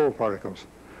and the coal particles.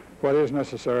 What is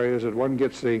necessary is that one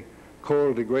gets the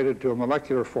coal degraded to a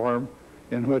molecular form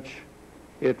in which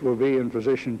it will be in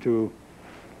position to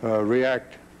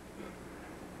react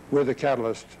with the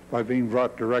catalyst by being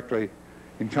brought directly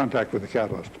in contact with the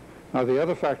catalyst. Now, the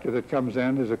other factor that comes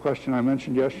in is a question I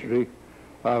mentioned yesterday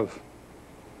of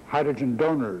hydrogen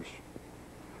donors.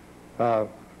 So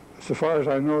far as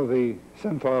I know, the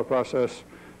synthol process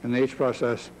and the H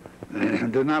process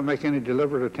do not make any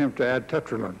deliberate attempt to add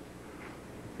tetralin.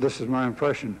 This is my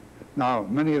impression. Now,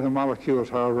 many of the molecules,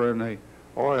 however, in the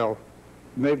oil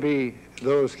may be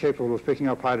those capable of picking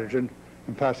up hydrogen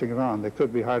and passing it on. They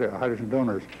could be hydrogen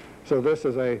donors. So this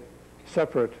is a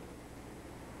separate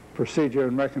procedure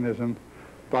and mechanism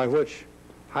by which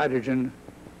hydrogen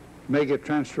may get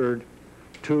transferred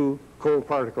to coal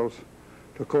particles,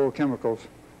 to coal chemicals,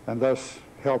 and thus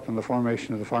help in the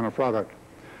formation of the final product.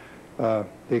 The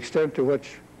extent to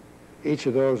which each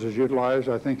of those is utilized,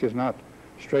 I think, is not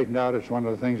straightened out. It's one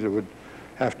of the things that would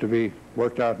have to be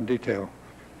worked out in detail.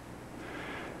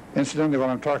 Incidentally, when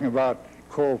I'm talking about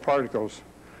coal particles,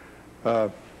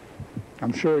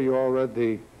 I'm sure you all read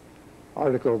the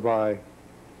article by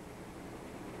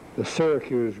the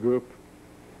Syracuse group,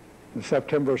 the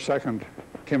September 2nd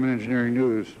Chem and Engineering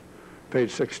News,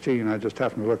 page 16. I just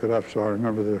happened to look it up, so I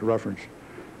remember the reference,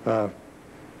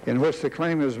 in which the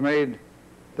claim is made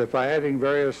that by adding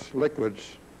various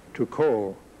liquids to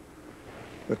coal,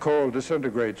 the coal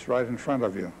disintegrates right in front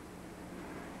of you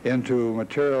into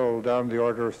material down the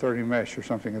order of 30 mesh or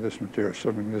something of this material,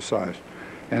 something this size.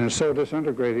 And in so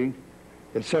disintegrating,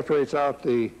 it separates out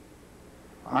the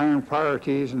iron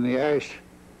pyrites and the ash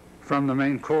from the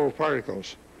main coal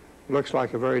particles. Looks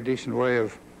like a very decent way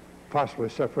of possibly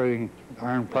separating the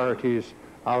iron pyrites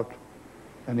out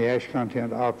and the ash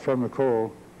content out from the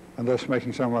coal, and thus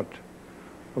making somewhat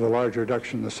of a large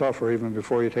reduction in the sulfur even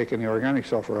before you take any organic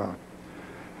sulfur out.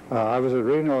 I was at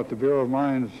Reno at the Bureau of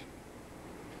Mines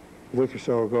a week or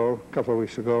so ago, a couple of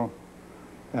weeks ago,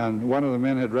 and one of the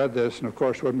men had read this and of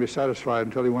course wouldn't be satisfied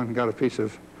until he went and got a piece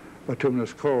of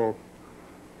bituminous coal,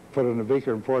 put it in a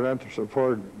beaker and poured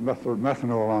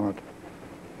methanol on it.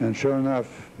 And sure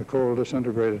enough, the coal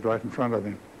disintegrated right in front of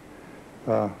him.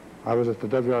 I was at the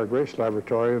W.R. Grace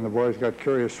laboratory, and the boys got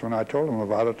curious when I told them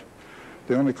about it.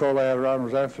 The only coal I had around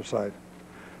was anthracite.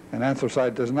 And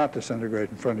anthracite does not disintegrate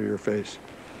in front of your face.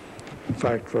 In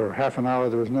fact, for half an hour,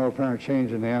 there was no apparent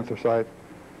change in the anthracite.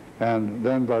 And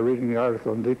then by reading the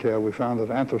article in detail, we found that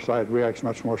anthracite reacts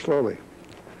much more slowly.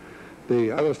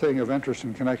 The other thing of interest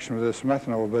in connection with this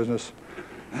methanol business,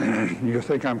 you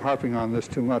think I'm harping on this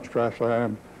too much, perhaps I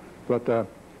am, but the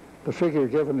figure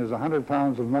given is 100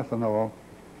 pounds of methanol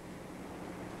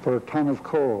per ton of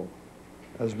coal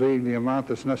as being the amount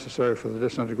that's necessary for the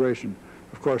disintegration.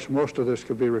 Of course, most of this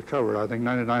could be recovered. I think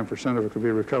 99% of it could be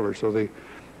recovered. So the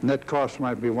net cost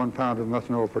might be 1 pound of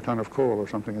methanol per ton of coal or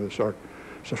something of the sort,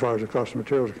 so far as the cost of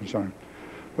materials are concerned.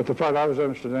 But the part I was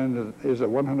interested in is that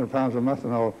 100 pounds of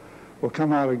methanol will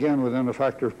come out again within a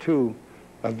factor of 2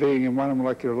 of being in one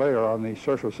molecular layer on the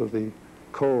surface of the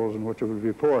coals in which it would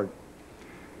be poured.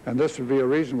 And this would be a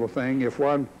reasonable thing if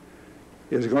one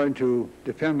is going to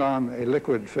depend on a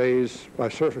liquid phase by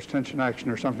surface tension action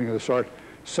or something of the sort,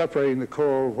 separating the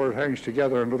coal where it hangs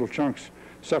together in little chunks,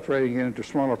 separating it into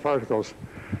smaller particles.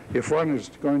 If one is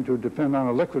going to depend on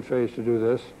a liquid phase to do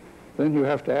this, then you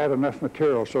have to add enough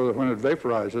material so that when it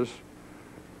vaporizes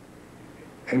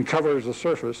and covers the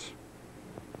surface,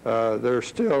 there's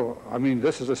still, I mean,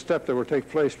 this is a step that will take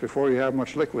place before you have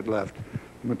much liquid left.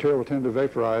 The material will tend to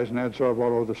vaporize and adsorb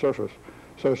all over the surface.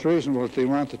 So it's reasonable that the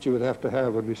amount that you would have to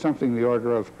have would be something in the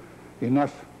order of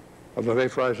enough of the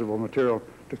vaporizable material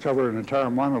to cover an entire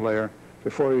monolayer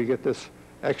before you get this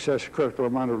excess critical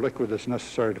amount of liquid that's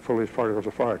necessary to pull these particles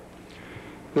apart.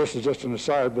 This is just an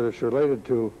aside, but it's related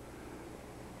to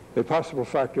a possible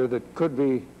factor that could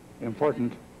be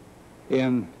important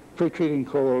in pre-treating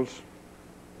coals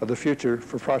of the future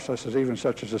for processes even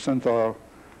such as the synth-oil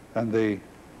and the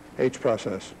H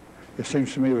process. It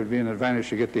seems to me it would be an advantage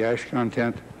to get the ash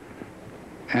content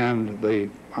and the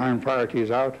iron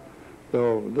pyrite out,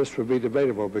 though this would be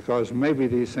debatable because maybe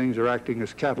these things are acting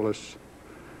as catalysts.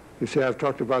 You see, I've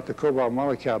talked about the cobalt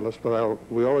molecatalyst, but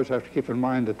we always have to keep in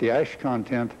mind that the ash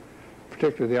content,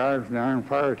 particularly the iron from the iron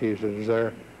pyrite that is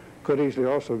there, could easily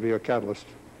also be a catalyst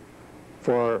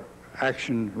for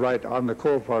action right on the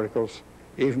coal particles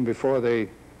even before they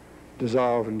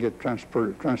dissolve and get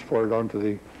transported onto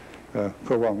the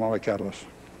cobalt molecatalyst.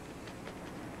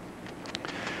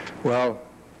 Well,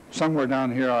 somewhere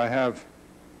down here I have,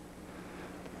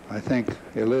 I think,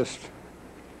 a list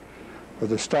of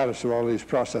the status of all these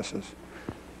processes.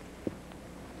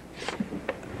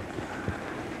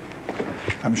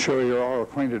 I'm sure you're all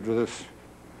acquainted with this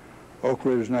Oak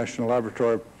Ridge National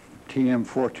Laboratory TM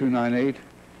 4298.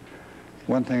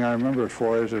 One thing I remember it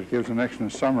for is it gives an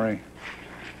excellent summary.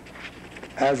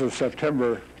 As of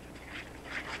September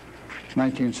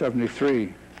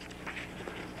 1973,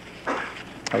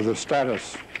 of the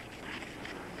status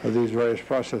of these various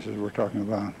processes we're talking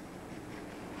about.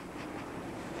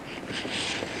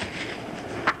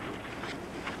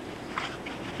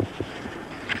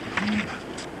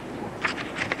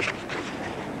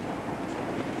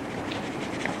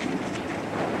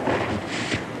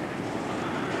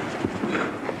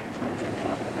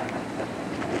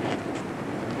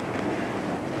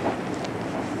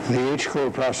 The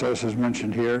H-coal process is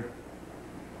mentioned here,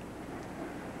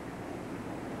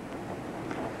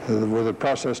 with a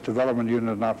process development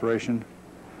unit in operation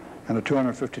and a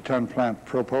 250-ton plant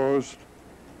proposed.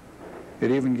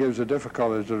 It even gives the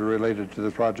difficulties that are related to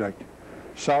the project.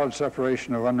 Solid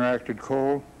separation of unreacted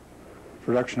coal,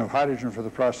 production of hydrogen for the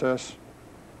process,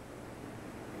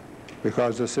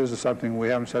 because this is something we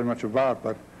haven't said much about,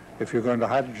 but if you're going to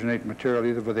hydrogenate material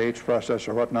either with the H process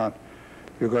or whatnot,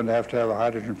 you're going to have a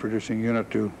hydrogen-producing unit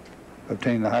to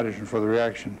obtain the hydrogen for the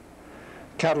reaction.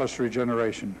 Catalyst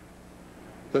regeneration.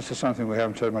 This is something we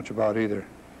haven't said much about either.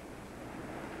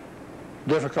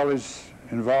 Difficulties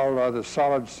involved are the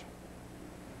solids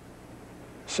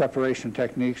separation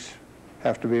techniques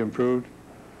have to be improved.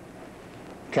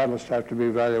 Catalysts have to be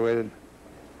evaluated.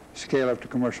 Scale up to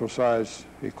commercial size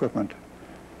equipment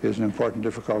is an important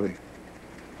difficulty.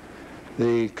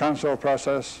 The console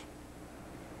process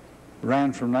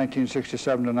ran from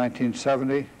 1967 to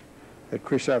 1970 at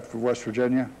Cresap, West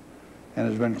Virginia, and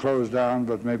has been closed down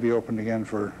but may be opened again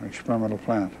for an experimental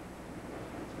plant.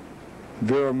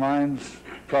 Vera Mines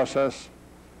process,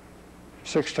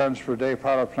 6 tons per day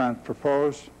pilot plant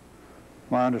proposed.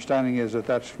 My understanding is that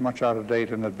that's much out of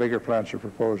date and that bigger plants are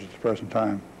proposed at the present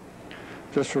time.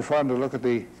 Just for fun to look at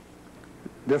the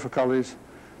difficulties,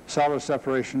 solid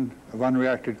separation of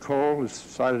unreacted coal is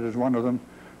cited as one of them.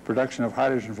 Production of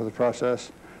hydrogen for the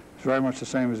process is very much the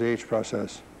same as the H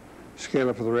process. Scale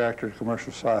up of the reactor to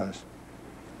commercial size.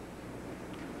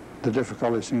 The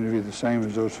difficulties seem to be the same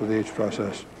as those for the H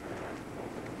process.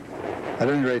 At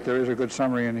any rate, there is a good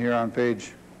summary in here on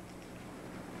page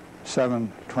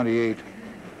 728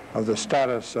 of the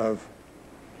status of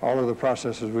all of the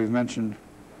processes we've mentioned,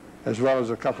 as well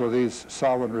as a couple of these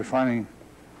solvent refining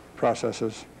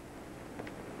processes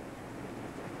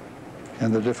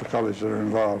and the difficulties that are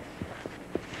involved.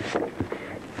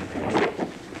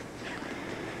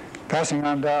 Passing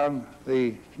on down,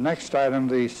 the next item,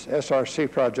 the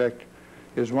SRC project,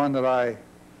 is one that I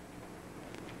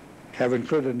have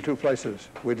included in 2 places.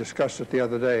 We discussed it the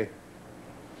other day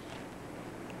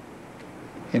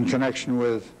in connection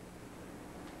with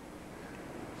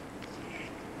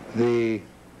the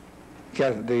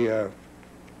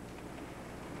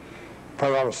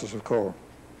pyrolysis of coal.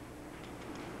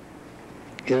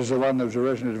 It is the one that was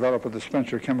originally developed with the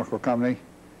Spencer Chemical Company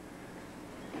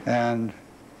and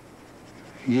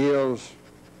yields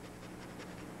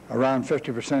around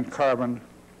 50% carbon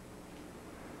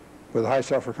with a high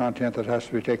sulfur content that has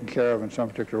to be taken care of in some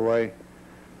particular way,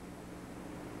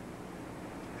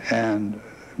 and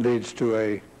leads to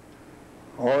a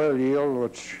oil yield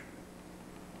which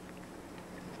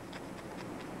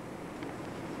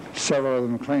several of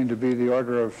them claim to be the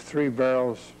order of 3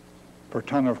 barrels per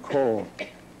ton of coal,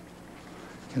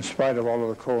 in spite of all of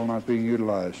the coal not being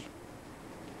utilized.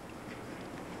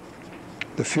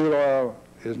 The fuel oil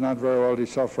is not very well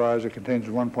desulfurized. It contains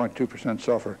 1.2%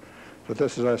 sulfur. But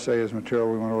this, as I say, is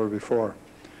material we went over before.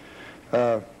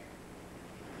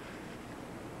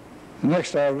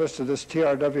 Next, I've listed this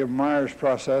TRW Myers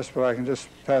process, but I can just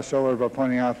pass over by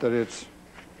pointing out that it's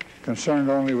concerned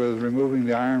only with removing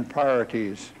the iron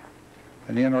pyrites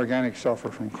and the inorganic sulfur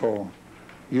from coal,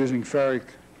 using ferric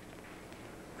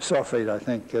sulfate, I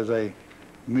think, as a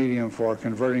medium for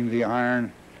converting the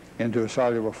iron into a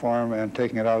soluble form and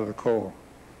taking it out of the coal.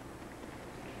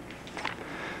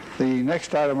 The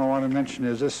next item I want to mention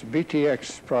is this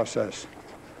BTX process.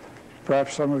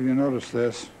 Perhaps some of you noticed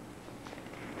this.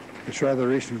 It's rather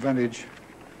recent vintage.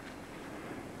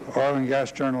 Oil and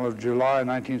Gas Journal of July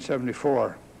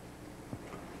 1974.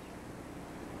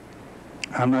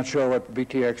 I'm not sure what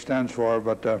BTX stands for,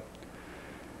 but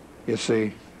it's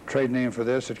the trade name for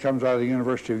this. It comes out of the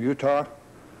University of Utah.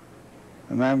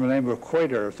 A man by the name of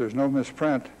Quader, if there's no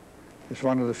misprint, it's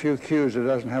one of the few Q's that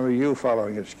doesn't have a U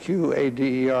following. It's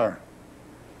Qader.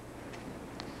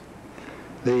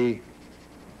 The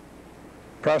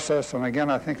process, and again,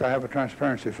 I think I have a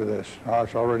transparency for this. Oh,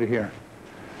 it's already here.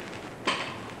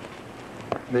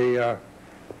 The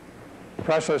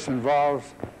process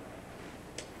involves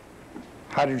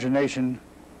hydrogenation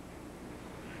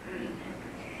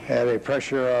at a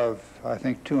pressure of, I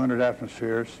think, 200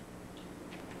 atmospheres.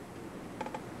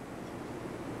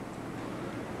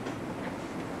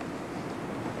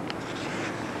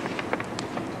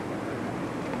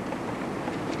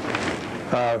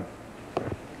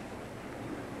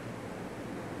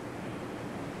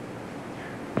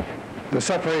 The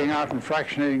separating out and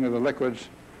fractionating of the liquids,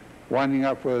 winding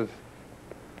up with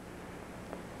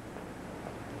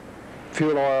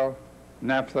fuel oil,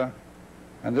 naphtha,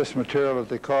 and this material that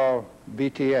they call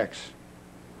BTX.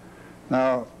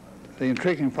 Now, the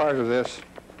intriguing part of this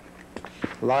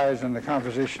lies in the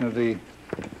composition of the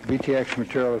BTX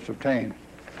material that's obtained.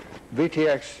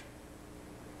 BTX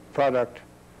product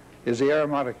is the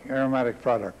aromatic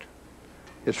product.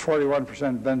 It's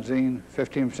 41% benzene,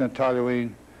 15%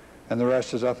 toluene, and the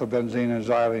rest is ethylbenzene and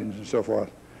xylenes and so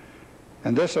forth.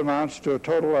 And this amounts to a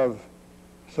total of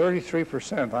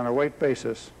 33% on a weight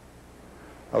basis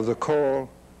of the coal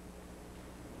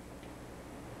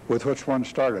with which one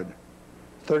started.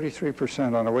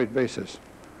 33% on a weight basis.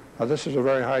 Now this is a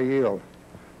very high yield.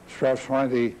 It's perhaps why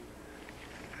the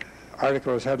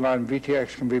article is headlined,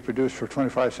 BTX can be produced for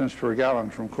 25 cents per gallon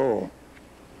from coal.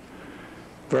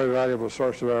 Very valuable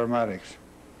source of aromatics.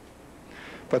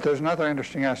 But there's another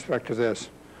interesting aspect to this.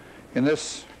 In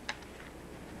this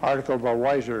article by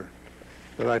Weiser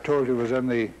that I told you was in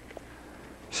the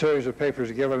series of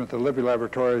papers given at the Libby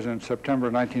Laboratories in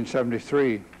September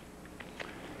 1973,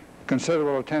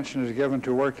 considerable attention is given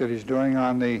to work that he's doing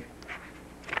on the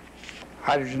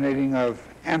hydrogenating of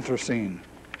anthracene.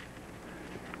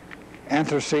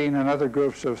 Anthracene and other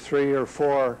groups of 3 or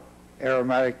 4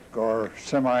 aromatic or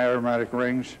semi-aromatic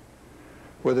rings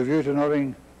with a view to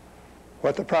noting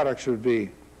what the products would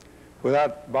be.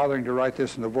 Without bothering to write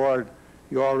this in the board,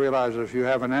 you all realize that if you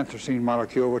have an anthracene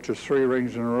molecule, which is 3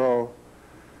 rings in a row,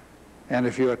 and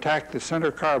if you attack the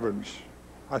center carbons,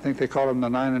 I think they call them the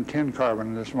 9 and 10 carbon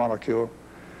in this molecule,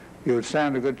 you would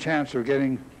stand a good chance of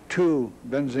getting 2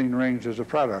 benzene rings as a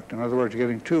product. In other words,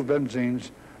 getting 2 benzenes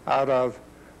out of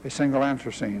a single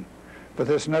anthracene. But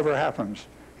this never happens.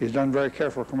 He's done very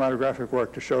careful chromatographic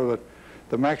work to show that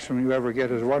the maximum you ever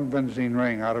get is 1 benzene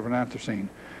ring out of an anthracene.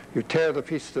 You tear the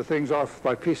things off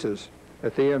by pieces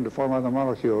at the end to form other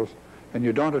molecules, and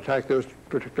you don't attack those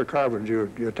particular carbons.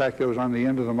 You attack those on the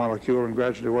end of the molecule and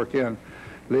gradually work in,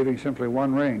 leaving simply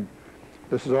 1 ring.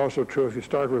 This is also true if you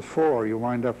start with 4, you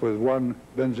wind up with 1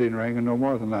 benzene ring and no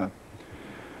more than that.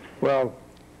 Well,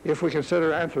 if we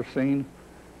consider anthracene,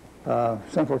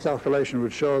 simple calculation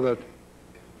would show that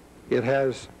it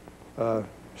has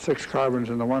 6 carbons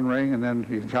in the 1 ring, and then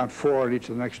you can count 4 in each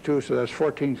of the next 2, so that's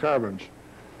 14 carbons.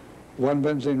 1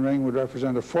 benzene ring would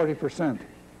represent a 40%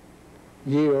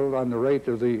 yield on the weight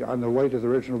of the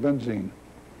original benzene.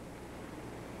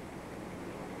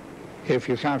 If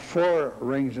you count 4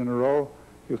 rings in a row,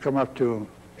 you come up to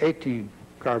 18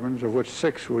 carbons, of which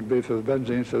 6 would be for the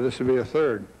benzene, so this would be a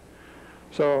third.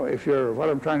 So what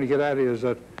I'm trying to get at is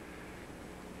that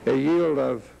a yield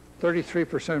of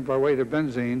 33% by weight of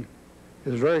benzene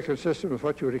is very consistent with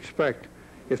what you would expect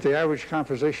if the average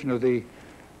composition of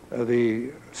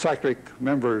the cyclic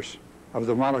members of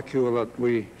the molecule that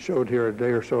we showed here a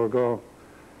day or so ago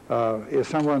is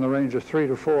somewhere in the range of 3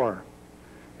 to 4.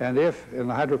 And if, in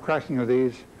the hydrocracking of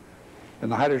these, in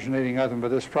the hydrogenating of them by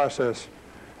this process,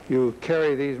 you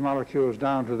carry these molecules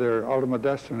down to their ultimate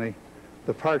destiny,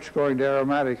 the parts going to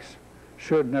aromatics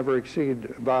should never exceed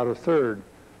about a third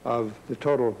of the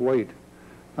total weight.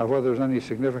 Now, whether there's any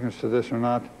significance to this or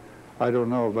not, I don't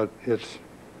know, but it's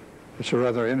a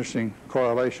rather interesting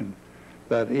correlation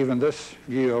that even this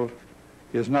yield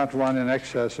is not one in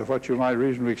excess of what you might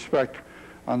reasonably expect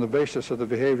on the basis of the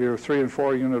behavior of 3 and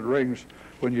 4 unit rings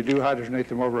when you do hydrogenate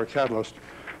them over a catalyst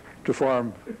to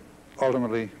form,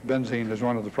 ultimately, benzene as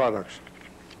one of the products.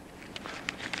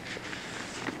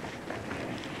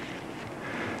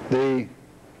 The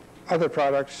other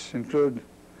products include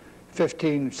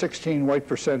 16 weight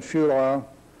percent fuel oil,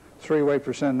 3 weight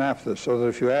percent naphtha, so that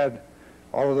if you add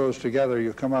all of those together,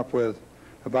 you come up with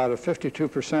about a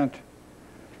 52%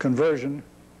 conversion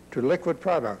to liquid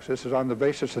products. This is on the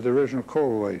basis of the original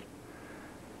coal weight.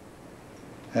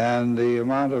 And the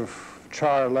amount of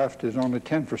char left is only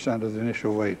 10% of the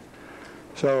initial weight.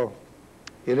 So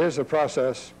it is a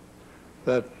process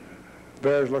that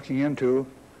bears looking into.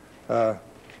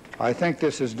 I think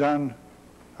this is done,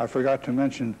 I forgot to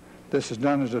mention, this is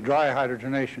done as a dry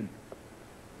hydrogenation.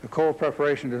 The coal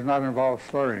preparation does not involve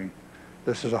slurrying.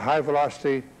 This is a high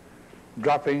velocity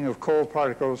dropping of coal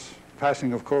particles,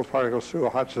 passing of coal particles through a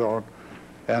hot zone,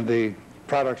 and the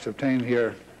products obtained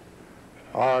here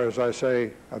are, as I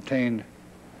say, obtained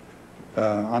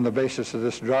on the basis of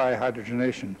this dry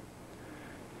hydrogenation.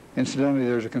 Incidentally,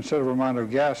 there's a considerable amount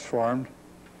of gas formed,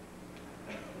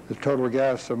 the total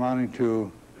gas amounting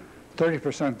to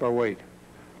 30% by weight,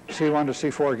 C1 to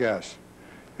C4 gas.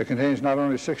 It contains not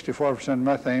only 64%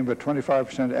 methane, but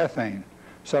 25% ethane,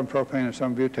 some propane and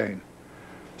some butane.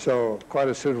 So quite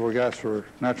a suitable gas for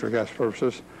natural gas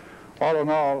purposes. All in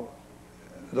all,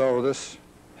 though this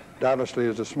doubtlessly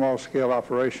is a small-scale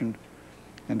operation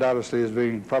and doubtlessly is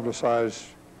being publicized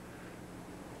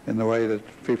in the way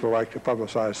that people like to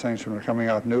publicize things when they're coming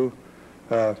out new,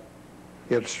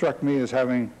 it struck me as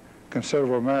having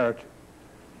considerable merit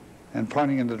and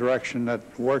pointing in the direction that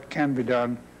work can be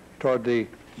done toward the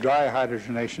dry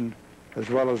hydrogenation as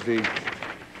well as the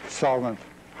solvent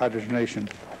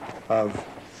hydrogenation of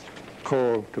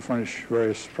coal to furnish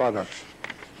various products.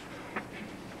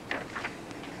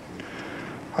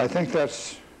 I think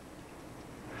that's,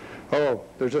 oh,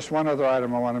 there's just one other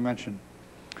item I want to mention.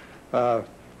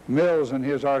 Mills, in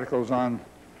his articles on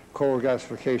coal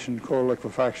gasification, coal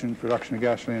liquefaction, production of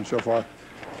gasoline, and so forth,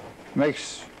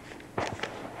 makes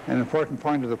an important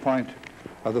point of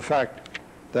the fact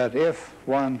that if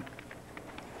one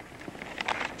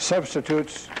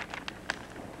substitutes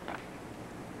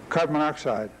carbon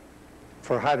monoxide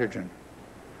for hydrogen,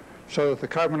 so that the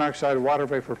carbon monoxide and water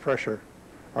vapor pressure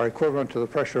are equivalent to the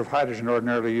pressure of hydrogen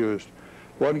ordinarily used,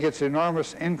 one gets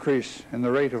enormous increase in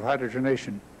the rate of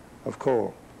hydrogenation of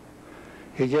coal.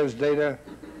 He gives data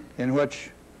in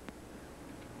which,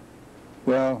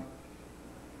 well,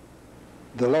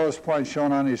 the lowest point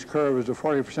shown on his curve is a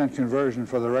 40% conversion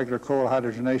for the regular coal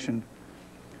hydrogenation.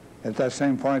 At that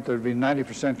same point, there would be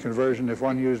 90% conversion if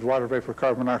one used water vapor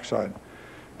carbon monoxide.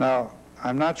 Now,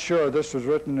 I'm not sure this was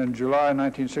written in July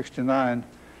 1969,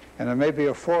 and it may be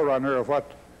a forerunner of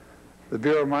what the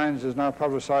Bureau of Mines is now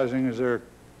publicizing as their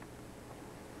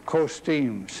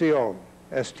co-steam,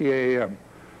 C-O-S-T-A-M,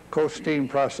 co-steam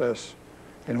process,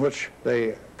 in which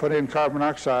they put in carbon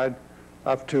monoxide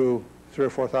up to 3,000 or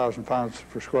 4,000 pounds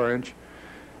per square inch.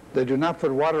 They do not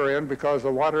put water in because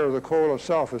the water of the coal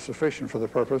itself is sufficient for the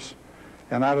purpose,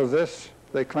 and out of this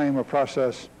they claim a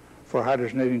process for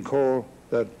hydrogenating coal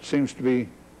that seems to be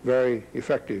very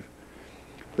effective.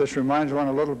 This reminds one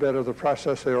a little bit of the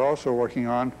process they are also working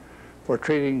on for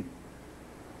treating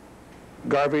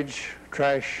garbage,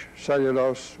 trash,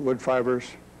 cellulose, wood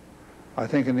fibers. I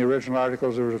think in the original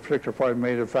articles there was a particular point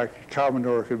made, in fact, cow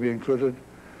manure could be included.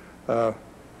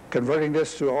 Converting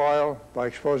this to oil by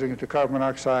exposing it to carbon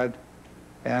monoxide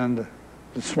and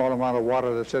the small amount of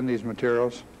water that's in these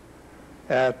materials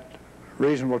at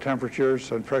reasonable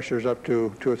temperatures and pressures up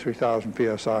to 2,000 or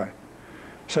 3,000 psi.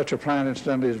 Such a plant,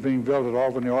 incidentally, is being built at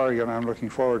Albany, Oregon. I'm looking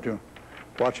forward to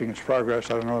watching its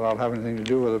progress. I don't know that I'll have anything to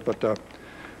do with it, but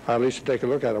I'll at least take a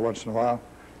look at it once in a while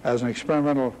as an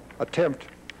experimental attempt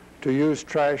to use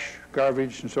trash,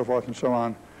 garbage, and so forth and so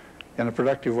on in a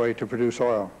productive way to produce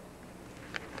oil.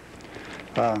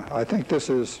 I think this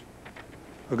is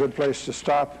a good place to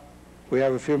stop. We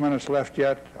have a few minutes left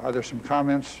yet. Are there some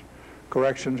comments,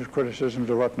 corrections, criticisms,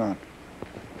 or whatnot?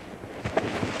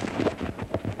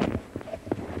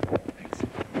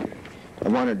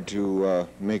 wanted to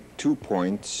make 2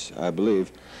 points, I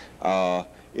believe.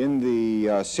 In the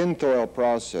synth oil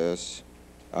process,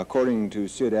 according to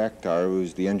Sid Akhtar,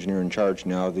 who's the engineer in charge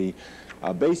now, the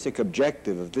basic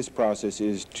objective of this process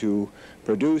is to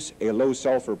produce a low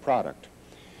sulfur product.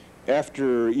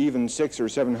 After even 600 or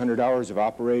 700 hours of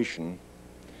operation,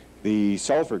 the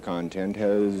sulfur content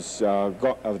has,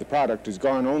 of the product has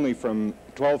gone only from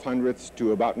 0.12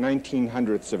 to about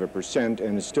 0.19%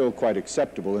 and is still quite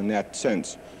acceptable in that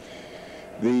sense.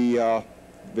 The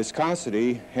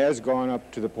viscosity has gone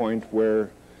up to the point where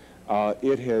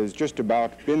it has just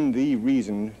about been the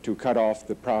reason to cut off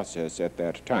the process at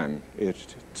that time.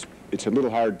 It's a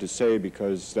little hard to say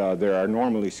because there are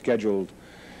normally scheduled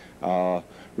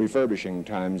refurbishing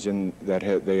times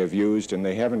that they have used, and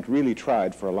they haven't really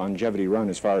tried for a longevity run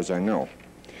as far as I know.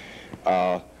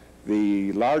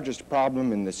 The largest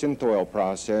problem in the synth oil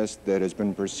process that has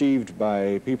been perceived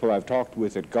by people I've talked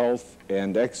with at Gulf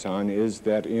and Exxon is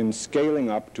that in scaling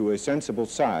up to a sensible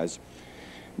size,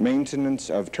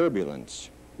 maintenance of turbulence,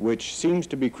 which seems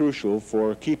to be crucial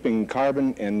for keeping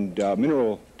carbon and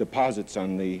mineral deposits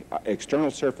on the external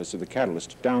surface of the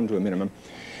catalyst down to a minimum,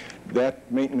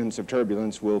 that maintenance of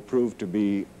turbulence will prove to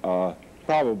be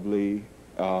probably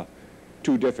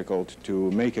too difficult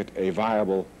to make it a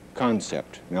viable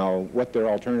concept. Now, what their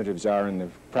alternatives are in the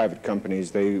private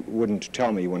companies, they wouldn't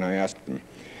tell me when I asked them.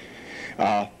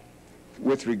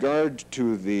 With regard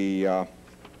to the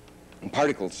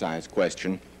particle size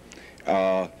question,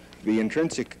 the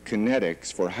intrinsic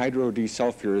kinetics for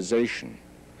hydrodesulfurization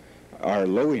are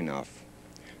low enough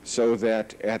so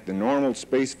that at the normal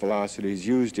space velocities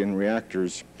used in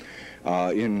reactors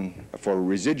for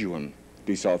residuum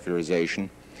desulfurization,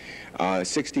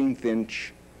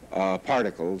 16th-inch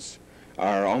particles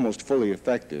are almost fully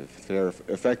effective. They're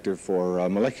effective for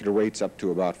molecular weights up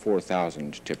to about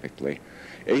 4,000 typically.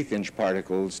 1/8-inch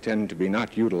particles tend to be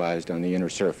not utilized on the inner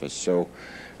surface. So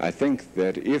I think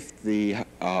that if the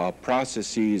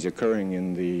processes occurring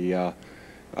in the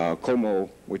COMO,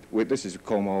 this is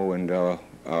COMO and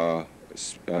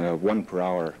 1 per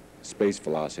hour space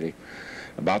velocity,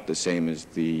 about the same as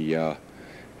the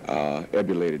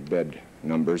ebulated bed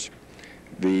numbers.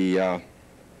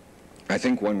 I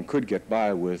think one could get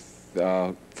by with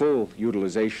full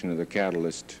utilization of the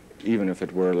catalyst, even if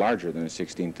it were larger than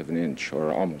 1/16 of an inch,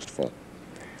 or almost full.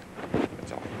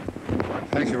 That's all.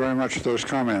 Thank you very much for those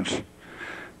comments.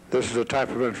 This is the type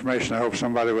of information I hope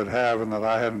somebody would have and that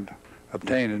I hadn't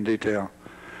obtained in detail.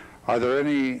 Are there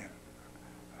any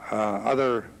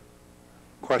other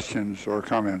questions or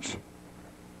comments?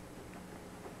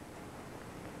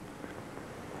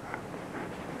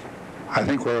 I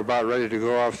think we're about ready to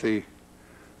go off the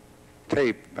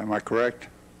tape. Am I correct?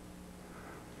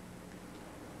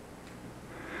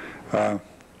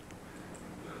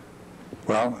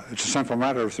 Well, it's a simple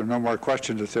matter. If there are no more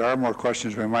questions, if there are more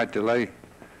questions, we might delay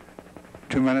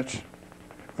 2 minutes.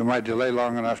 We might delay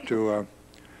long enough to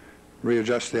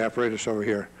readjust the apparatus over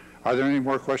here. Are there any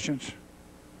more questions?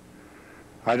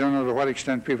 I don't know to what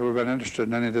extent people have been interested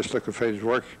in any of this liquid phase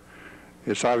work.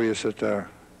 It's obvious that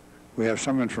we have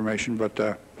some information,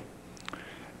 but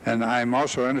and I'm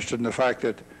also interested in the fact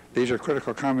that these are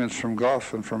critical comments from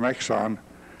Gulf and from Exxon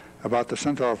about the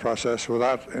synth oil process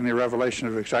without any revelation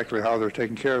of exactly how they're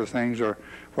taking care of things or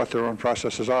what their own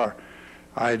processes are.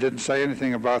 I didn't say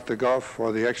anything about the Gulf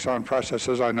or the Exxon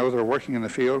processes. I know they're working in the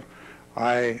field.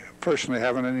 I personally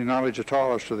haven't any knowledge at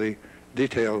all as to the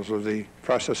details of the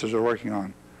processes they're working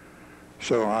on.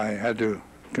 So I had to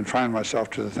confine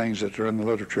myself to the things that are in the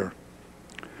literature.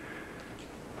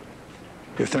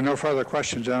 If there are no further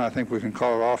questions, then I think we can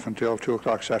call it off until 2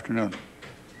 o'clock this afternoon.